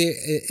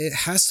it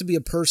has to be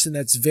a person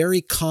that's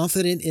very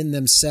confident in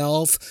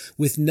themselves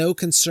with no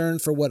concern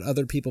for what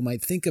other people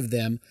might think of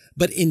them.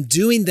 But in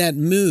doing that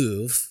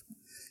move,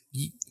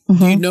 you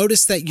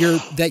notice that your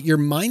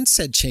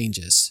mindset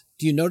changes.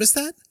 Do you notice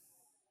that?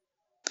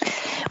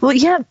 Well,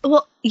 yeah.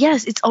 Well,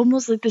 yes, it's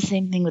almost like the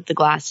same thing with the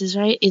glasses,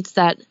 right? It's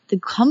that the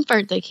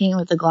comfort that came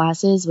with the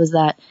glasses was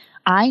that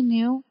I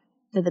knew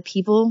that the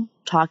people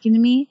talking to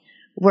me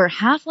were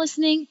half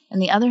listening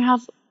and the other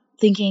half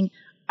thinking,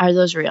 are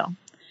those real?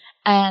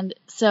 And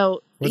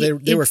so they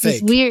were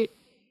fake. Weird.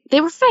 They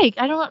were fake.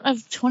 I don't have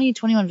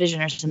 20/21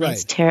 vision or something. Right.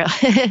 It's terrible.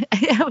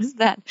 It was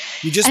that.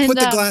 You just put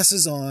the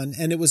glasses on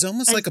and it was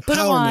almost like a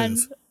power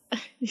move.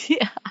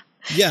 Yeah.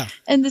 Yeah.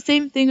 And the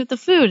same thing with the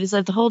food is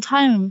like the whole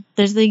time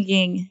they're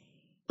thinking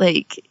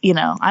like,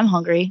 I'm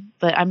hungry,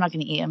 but I'm not going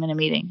to eat. I'm in a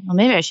meeting. Well,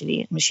 maybe I should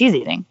eat. I mean, she's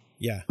eating.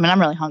 Yeah. I mean,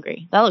 I'm really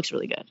hungry. That looks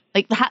really good.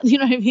 Like that, you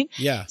know what I mean?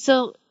 Yeah.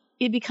 So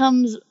it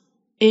becomes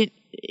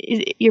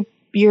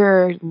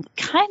you're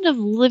kind of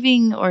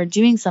living or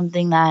doing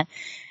something that,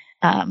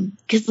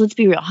 because let's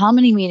be real, how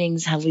many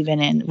meetings have we been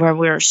in where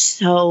we're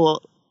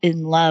so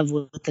in love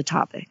with the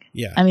topic?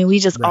 Yeah. I mean, we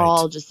just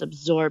all just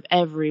absorb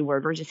every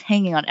word. We're just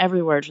hanging on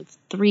every word for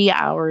 3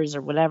 hours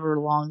or whatever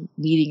long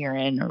meeting you're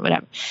in or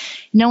whatever.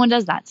 No one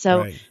does that.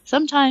 So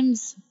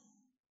sometimes,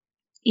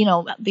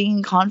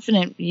 being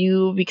confident,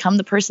 you become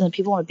the person that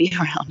people want to be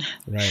around.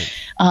 Right.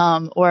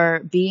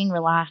 Or being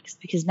relaxed,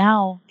 because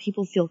now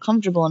people feel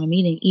comfortable in a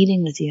meeting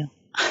eating with you.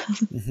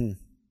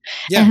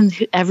 Yeah.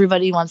 And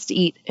everybody wants to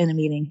eat in a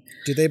meeting.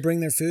 Do they bring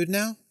their food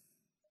now?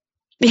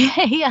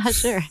 Yeah,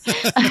 sure.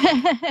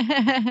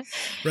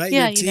 Right?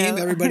 Yeah, Your team,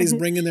 everybody's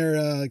bringing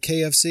their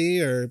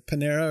KFC or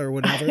Panera or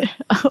whatever.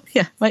 Oh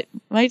yeah,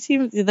 my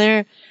team,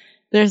 they're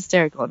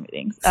hysterical in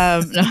meetings.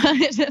 No.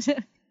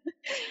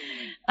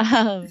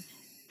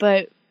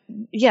 But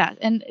yeah,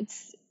 and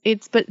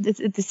it's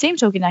the same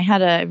token. I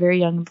had a very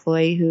young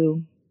employee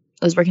who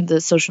was working at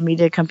the social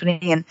media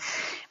company, and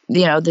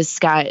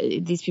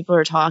these people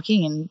are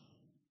talking, and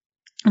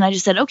I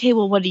just said, okay,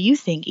 well, what do you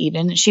think,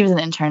 Eden? She was an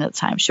intern at the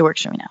time. She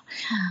works for me now.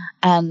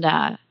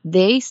 And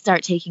they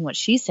start taking what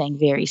she's saying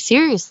very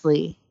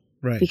seriously,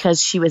 right?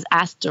 Because she was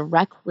asked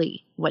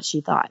directly what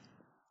she thought.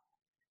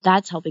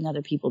 That's helping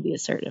other people be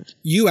assertive.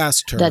 You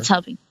asked her. That's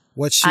helping.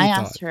 What she thought. I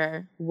asked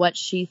her what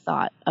she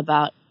thought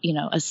about,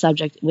 a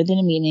subject within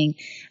a meeting,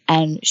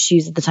 and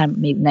she's at the time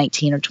maybe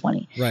 19 or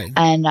 20. Right.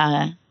 And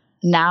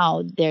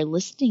now they're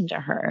listening to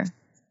her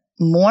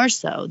more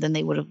so than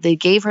they would have. They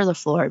gave her the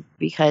floor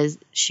because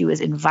she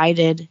was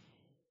invited,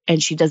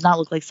 and she does not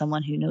look like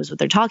someone who knows what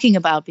they're talking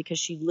about, because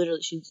she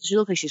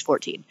looked like she's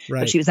 14,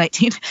 right. But she was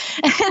 19.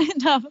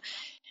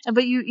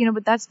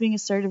 But that's being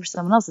assertive for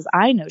someone else. Is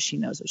I know she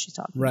knows what she's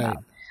talking right.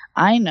 about.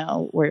 I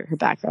know where her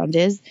background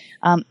is.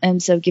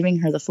 And so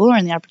giving her the floor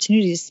and the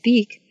opportunity to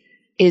speak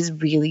is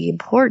really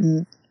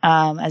important,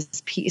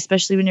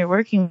 especially when you're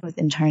working with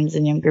interns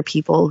and younger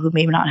people who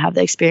maybe not have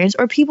the experience,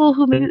 or people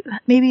who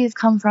maybe have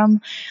come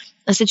from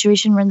a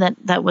situation where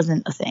that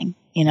wasn't a thing,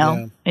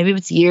 Yeah. Maybe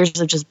it's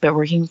years of just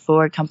working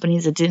for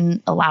companies that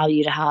didn't allow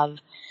you to have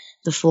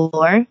the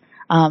floor.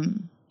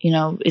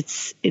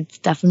 It's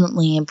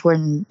definitely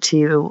important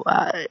to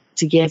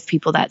give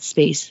people that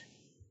space.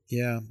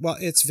 Yeah. Well,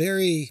 it's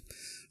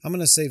I'm going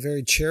to say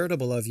very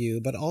charitable of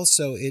you, but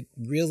also it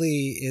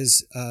really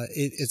is,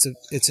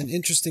 it's an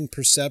interesting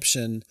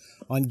perception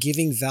on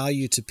giving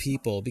value to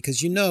people,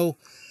 because,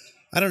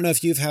 I don't know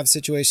if you've had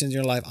situations in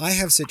your life. I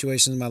have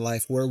situations in my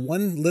life where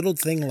one little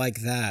thing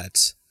like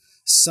that,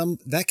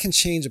 that can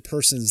change a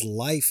person's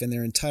life and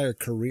their entire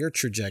career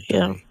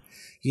trajectory.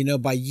 Yeah.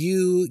 By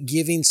you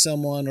giving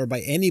someone, or by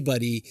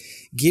anybody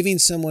giving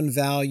someone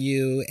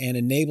value and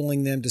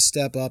enabling them to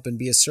step up and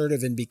be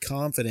assertive and be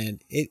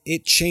confident,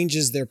 it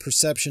changes their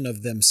perception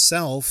of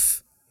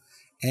themselves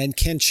and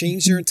can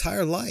change their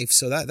entire life.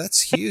 So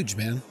that's huge,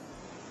 man.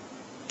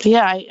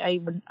 Yeah,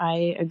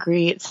 I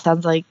agree. It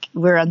sounds like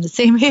we're on the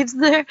same page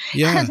there.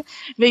 Yeah.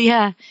 But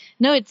yeah,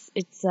 no, it's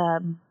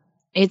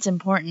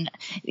important.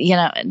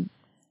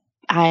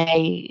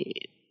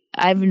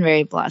 I've been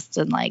very blessed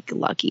and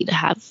lucky to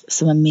have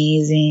some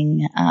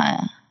amazing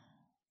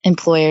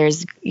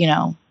employers,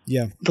 Yeah.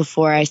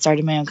 before I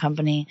started my own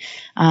company.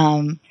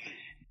 So,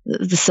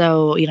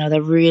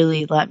 that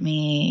really let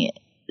me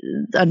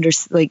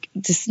just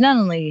not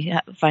only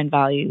find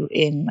value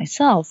in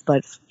myself,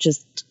 but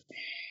just,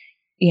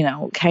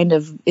 kind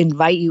of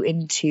invite you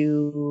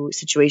into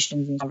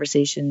situations and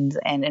conversations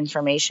and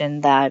information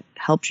that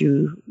help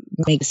you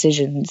make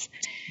decisions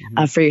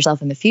for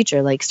yourself in the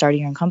future, like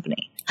starting your own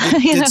company.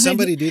 Did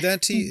somebody do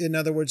that to you? In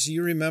other words, do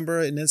you remember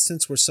an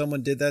instance where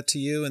someone did that to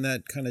you, and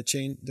that kind of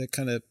changed, that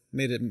kind of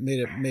made a,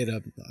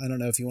 I don't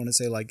know if you want to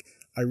say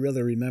I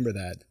really remember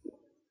that.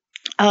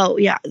 Oh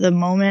yeah. The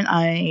moment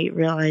I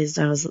realized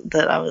I was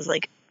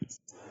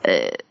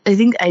I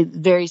think a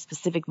very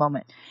specific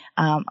moment.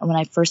 When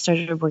I first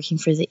started working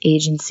for the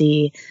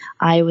agency,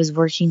 I was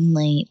working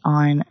late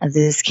on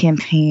this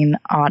campaign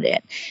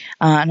audit.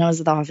 And I was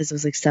at the office, it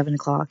was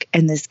 7:00.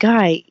 And this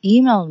guy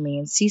emailed me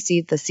and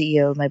CC'd the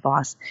CEO, my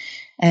boss,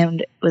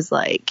 and was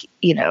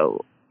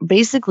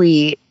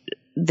basically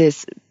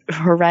this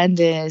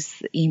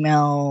horrendous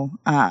email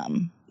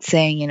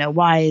saying,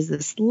 why is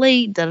this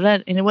late? Da, da,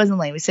 da. And it wasn't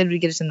late. We said we'd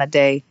get it in that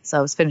day. So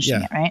I was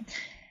finishing it, right?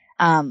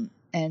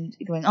 And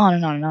going on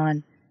and on and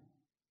on.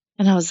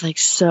 And I was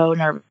so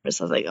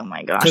nervous. I was oh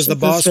my gosh. Because the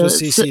boss was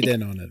CC'd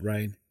in on it,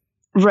 right?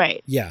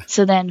 Right. Yeah.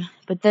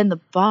 But then the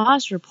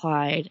boss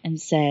replied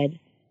and said,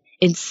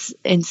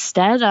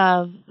 instead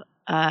of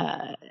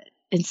I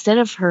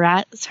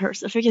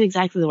forget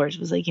exactly the words. It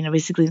was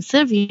basically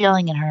instead of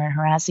yelling at her and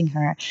harassing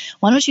her,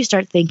 why don't you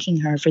start thanking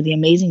her for the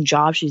amazing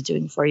job she's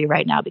doing for you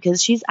right now?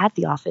 Because she's at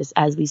the office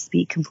as we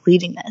speak,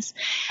 completing this.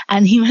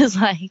 And he was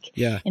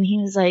yeah. And he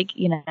was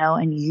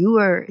and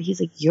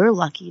he's you're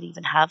lucky to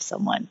even have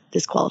someone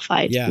this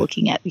qualified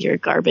looking at your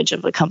garbage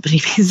of a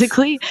company,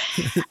 basically.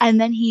 And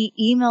then he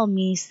emailed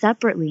me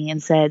separately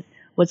and said,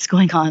 what's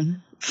going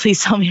on?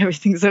 Please tell me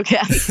everything's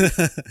okay.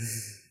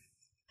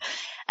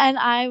 And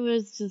I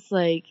was just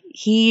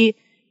he,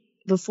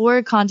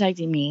 before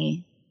contacting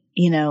me,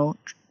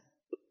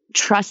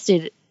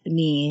 trusted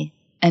me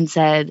and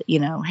said,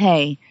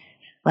 hey,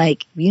 you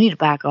need to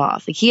back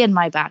off. He had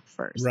my back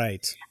first.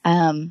 Right.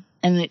 And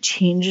it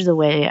changed the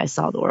way I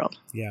saw the world.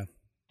 Yeah.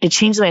 It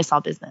changed the way I saw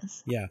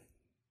business. Yeah.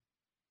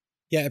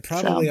 Yeah. It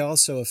probably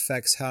also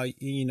affects how,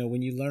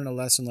 when you learn a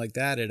lesson like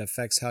that, it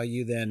affects how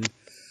you then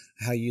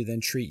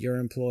treat your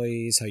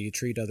employees, how you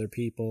treat other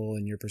people,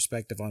 and your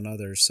perspective on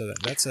others. So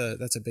that's a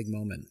big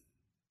moment.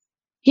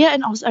 Yeah.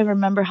 And also I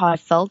remember how I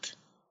felt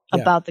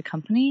about the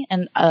company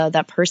and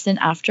that person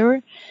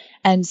after.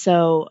 And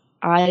so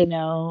I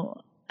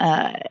know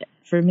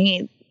for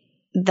me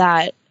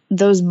that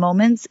those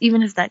moments,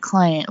 even if that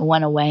client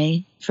went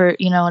away for,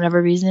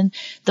 whatever reason,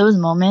 those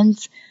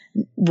moments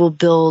will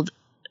build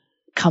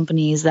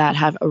companies that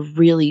have a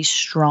really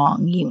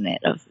strong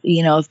unit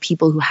of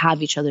people who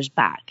have each other's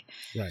back.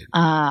 Right.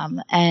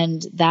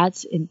 And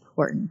that's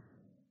important.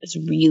 It's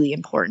really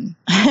important.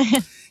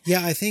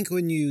 Yeah, I think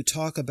when you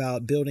talk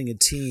about building a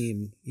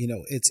team,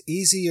 it's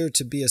easier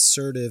to be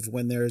assertive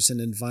when there's an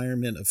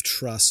environment of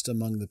trust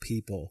among the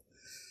people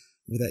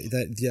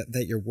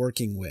that you're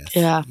working with.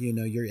 Yeah.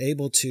 You're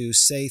able to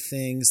say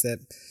things that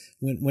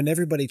when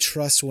everybody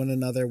trusts one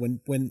another,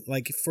 when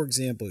like, for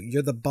example,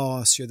 you're the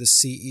boss, you're the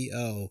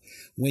CEO,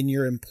 when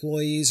your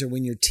employees or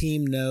when your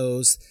team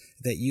knows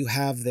that you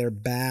have their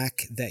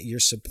back, that you're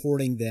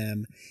supporting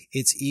them,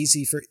 it's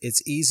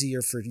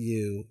easier for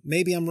you.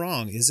 Maybe I'm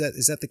wrong. Is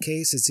that the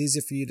case? It's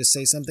easier for you to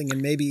say something,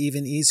 and maybe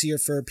even easier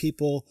for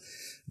people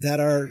that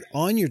are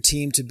on your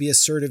team to be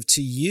assertive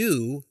to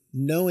you,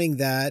 knowing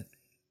that,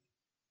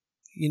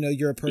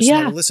 you're a person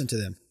that will listen to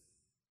them.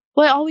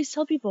 Well, I always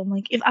tell people, I'm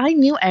like, if I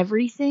knew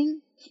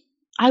everything,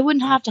 I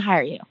wouldn't have to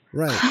hire you.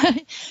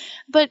 Right.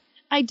 But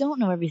I don't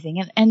know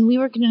everything. And we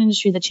work in an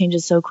industry that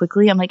changes so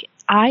quickly. I'm like,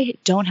 I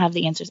don't have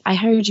the answers. I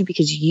hired you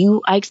because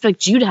I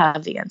expect you to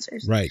have the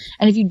answers. Right.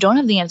 And if you don't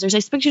have the answers, I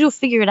expect you to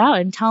figure it out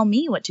and tell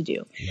me what to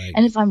do. Right.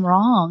 And if I'm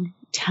wrong,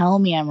 tell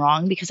me I'm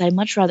wrong, because I'd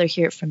much rather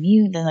hear it from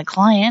you than the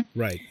client.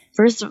 Right.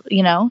 First,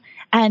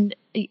 and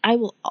I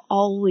will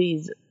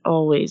always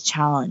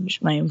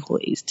challenge my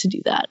employees to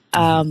do that.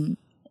 Mm-hmm.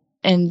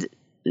 And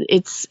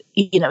it's,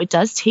 it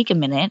does take a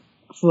minute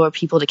for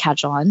people to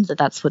catch on that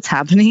that's what's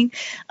happening.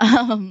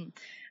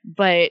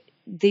 But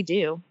they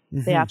do.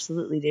 Mm-hmm. They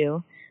absolutely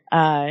do.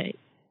 I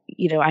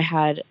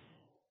had,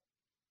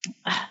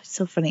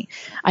 so funny.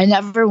 I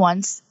never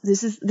once,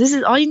 this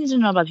is all you need to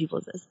know about people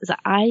is that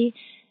I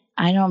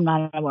know I'm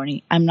not a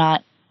morning. I'm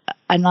not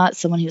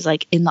someone who's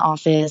like in the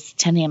office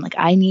 10 a.m. Like,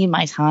 I need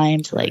my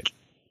time to like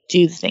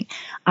do the thing.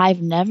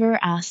 I've never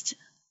asked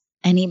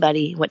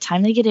anybody what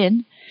time they get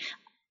in.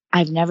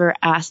 I've never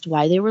asked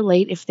why they were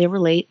late. If they were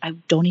late, I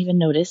don't even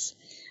notice.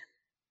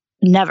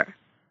 Never.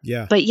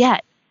 Yeah. But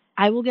yet,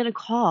 I will get a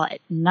call at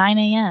 9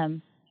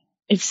 a.m.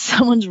 if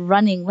someone's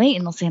running late,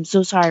 and they'll say, I'm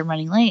so sorry, I'm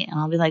running late. And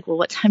I'll be like, well,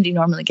 what time do you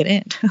normally get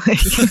in?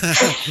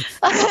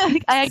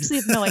 I actually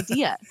have no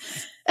idea.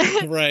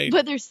 Right.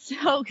 But they're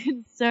so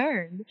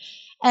concerned.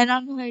 And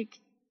I'm like,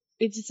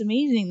 it's just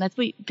amazing. That's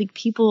what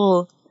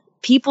people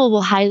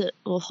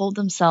will hold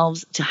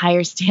themselves to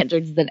higher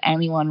standards than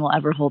anyone will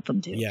ever hold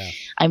them to. Yeah.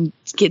 I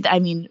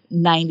mean,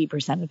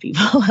 90% of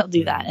people will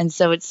do that. And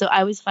so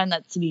I always find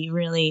that to be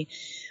really,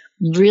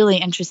 really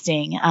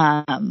interesting.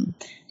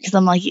 Because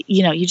I'm like,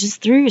 you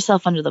just threw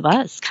yourself under the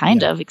bus,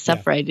 kind of,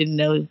 except for I didn't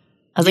know. You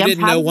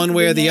didn't know one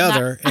way or the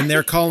other, and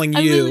they're calling you.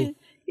 Really,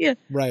 yeah.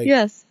 Right.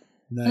 Yes.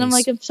 Nice. And I'm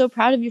like, I'm so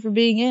proud of you for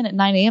being in at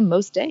 9 a.m.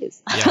 most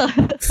days.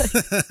 Yeah.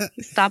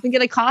 Stop and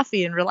get a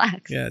coffee and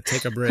relax. Yeah,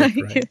 take a break,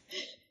 right?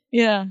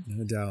 Yeah.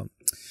 No doubt.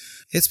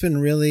 It's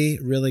been really,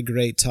 really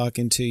great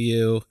talking to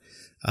you.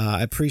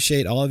 I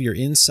appreciate all of your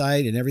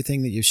insight and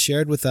everything that you've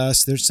shared with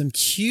us. There's some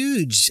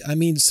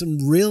some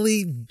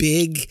really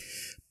big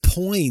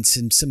points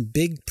and some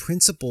big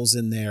principles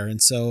in there.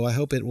 And so I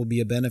hope it will be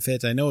a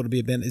benefit. I know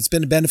it's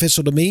been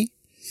beneficial to me.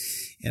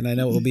 And I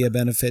know it will be a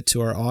benefit to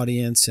our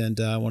audience. And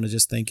I want to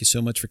just thank you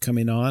so much for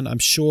coming on. I'm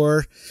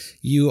sure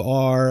you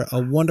are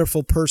a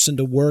wonderful person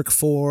to work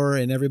for,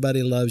 and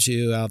everybody loves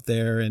you out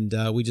there. And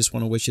we just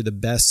want to wish you the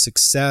best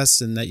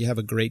success and that you have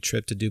a great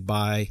trip to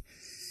Dubai.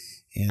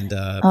 And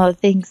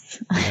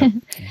thanks. Yeah,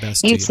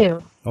 best you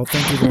too. Oh,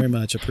 thank you very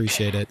much.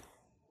 Appreciate it.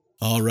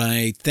 All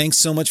right. Thanks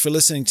so much for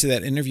listening to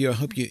that interview. I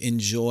hope you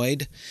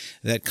enjoyed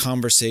that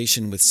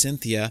conversation with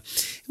Cynthia.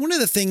 One of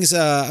the things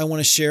I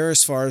want to share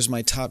as far as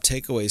my top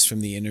takeaways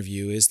from the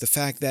interview is the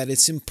fact that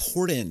it's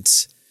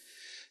important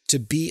to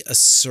be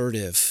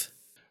assertive,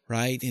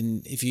 right?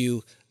 And if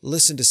you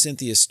listen to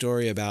Cynthia's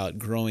story about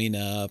growing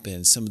up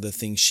and some of the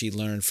things she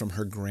learned from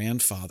her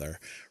grandfather,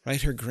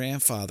 right? Her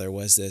grandfather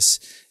was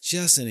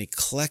just an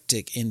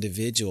eclectic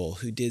individual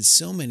who did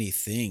so many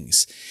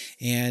things.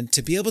 And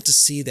to be able to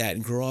see that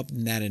and grow up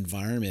in that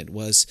environment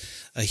was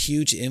a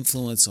huge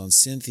influence on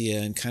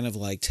Cynthia, and kind of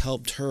like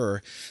helped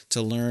her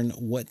to learn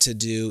what to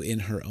do in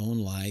her own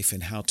life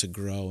and how to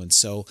grow. And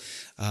so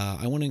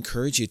I want to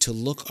encourage you to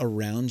look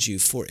around you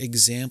for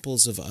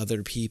examples of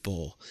other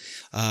people,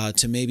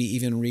 to maybe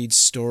even read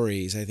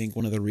stories. I think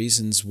one of the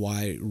reasons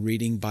why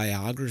reading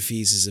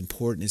biographies is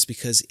important is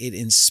because it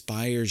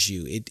inspires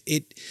you.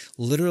 It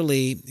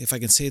literally, if I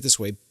can say it this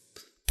way,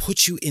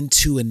 puts you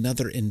into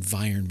another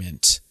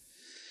environment,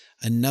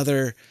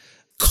 another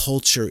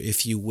culture,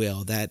 if you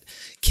will, that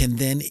can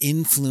then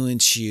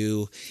influence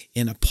you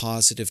in a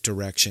positive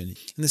direction.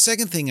 And the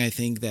second thing I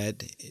think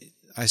that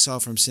I saw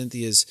from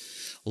Cynthia's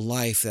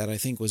life that I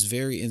think was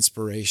very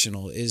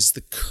inspirational is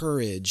the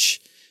courage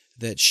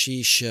that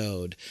she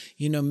showed.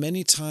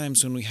 Many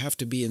times when we have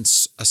to be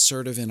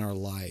assertive in our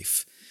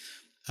life,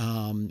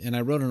 And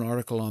I wrote an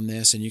article on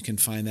this, and you can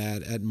find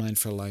that at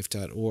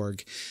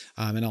mindforlife.org.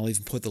 And I'll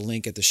even put the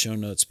link at the show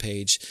notes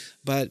page.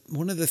 But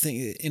one of the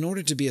things, in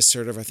order to be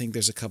assertive, I think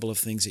there's a couple of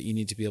things that you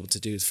need to be able to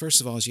do.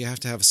 First of all, is you have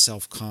to have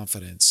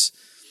self-confidence.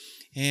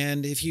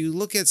 And if you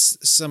look at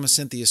some of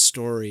Cynthia's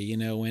story,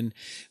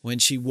 when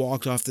she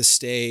walked off the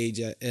stage,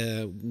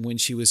 when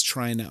she was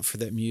trying out for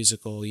that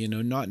musical,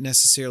 not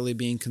necessarily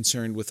being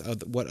concerned with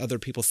what other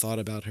people thought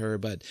about her,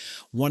 but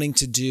wanting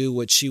to do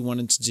what she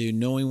wanted to do,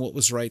 knowing what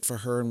was right for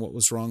her and what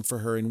was wrong for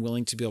her, and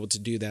willing to be able to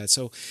do that.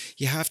 So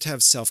you have to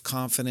have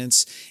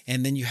self-confidence,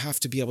 and then you have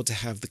to be able to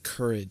have the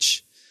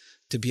courage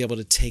to be able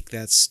to take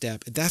that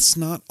step. That's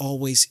not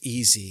always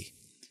easy.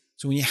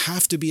 So when you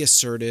have to be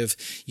assertive,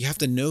 you have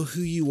to know who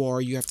you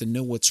are, you have to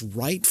know what's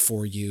right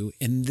for you,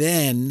 and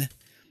then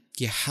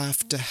you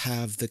have to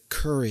have the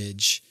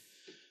courage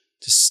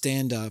to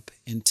stand up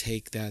and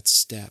take that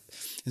step.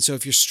 And so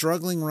if you're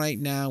struggling right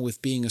now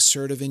with being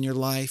assertive in your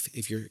life,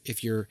 if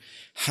you're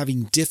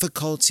having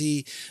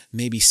difficulty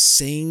maybe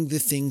saying the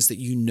things that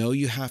you know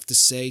you have to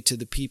say to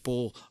the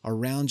people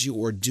around you,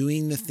 or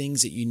doing the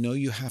things that you know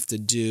you have to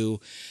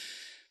do,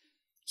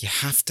 you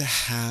have to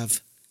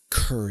have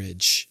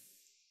courage.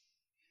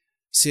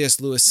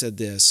 C.S. Lewis said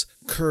this: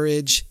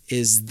 courage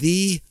is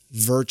the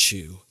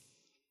virtue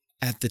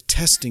at the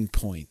testing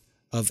point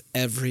of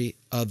every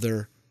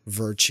other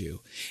virtue.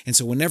 And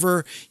so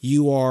whenever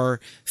you are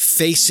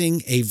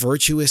facing a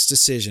virtuous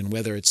decision,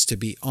 whether it's to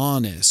be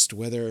honest,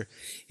 whether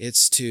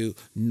it's to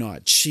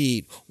not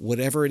cheat,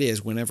 whatever it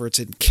is, whenever it's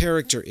a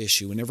character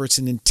issue, whenever it's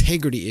an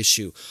integrity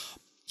issue,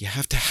 you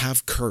have to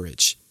have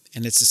courage.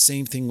 And it's the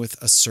same thing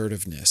with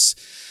assertiveness.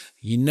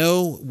 You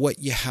know what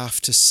you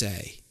have to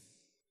say.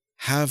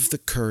 Have the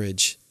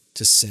courage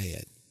to say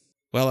it.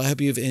 Well, I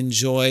hope you've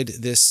enjoyed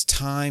this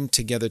time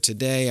together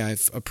today.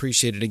 I've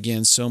appreciated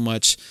again so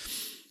much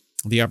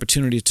the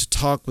opportunity to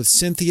talk with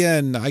Cynthia,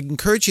 and I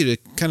encourage you to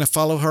kind of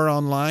follow her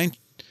online.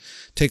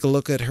 Take a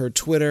look at her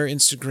Twitter,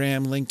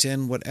 Instagram,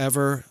 LinkedIn,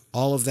 whatever.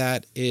 All of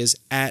that is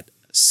at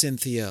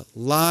Cynthia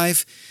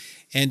Live.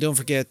 And don't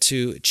forget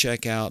to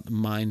check out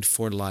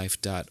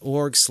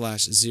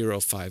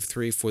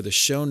mindforlife.org/053 for the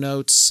show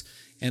notes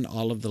and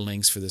all of the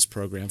links for this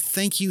program.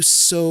 Thank you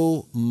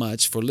so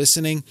much for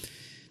listening,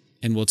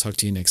 and we'll talk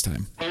to you next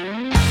time.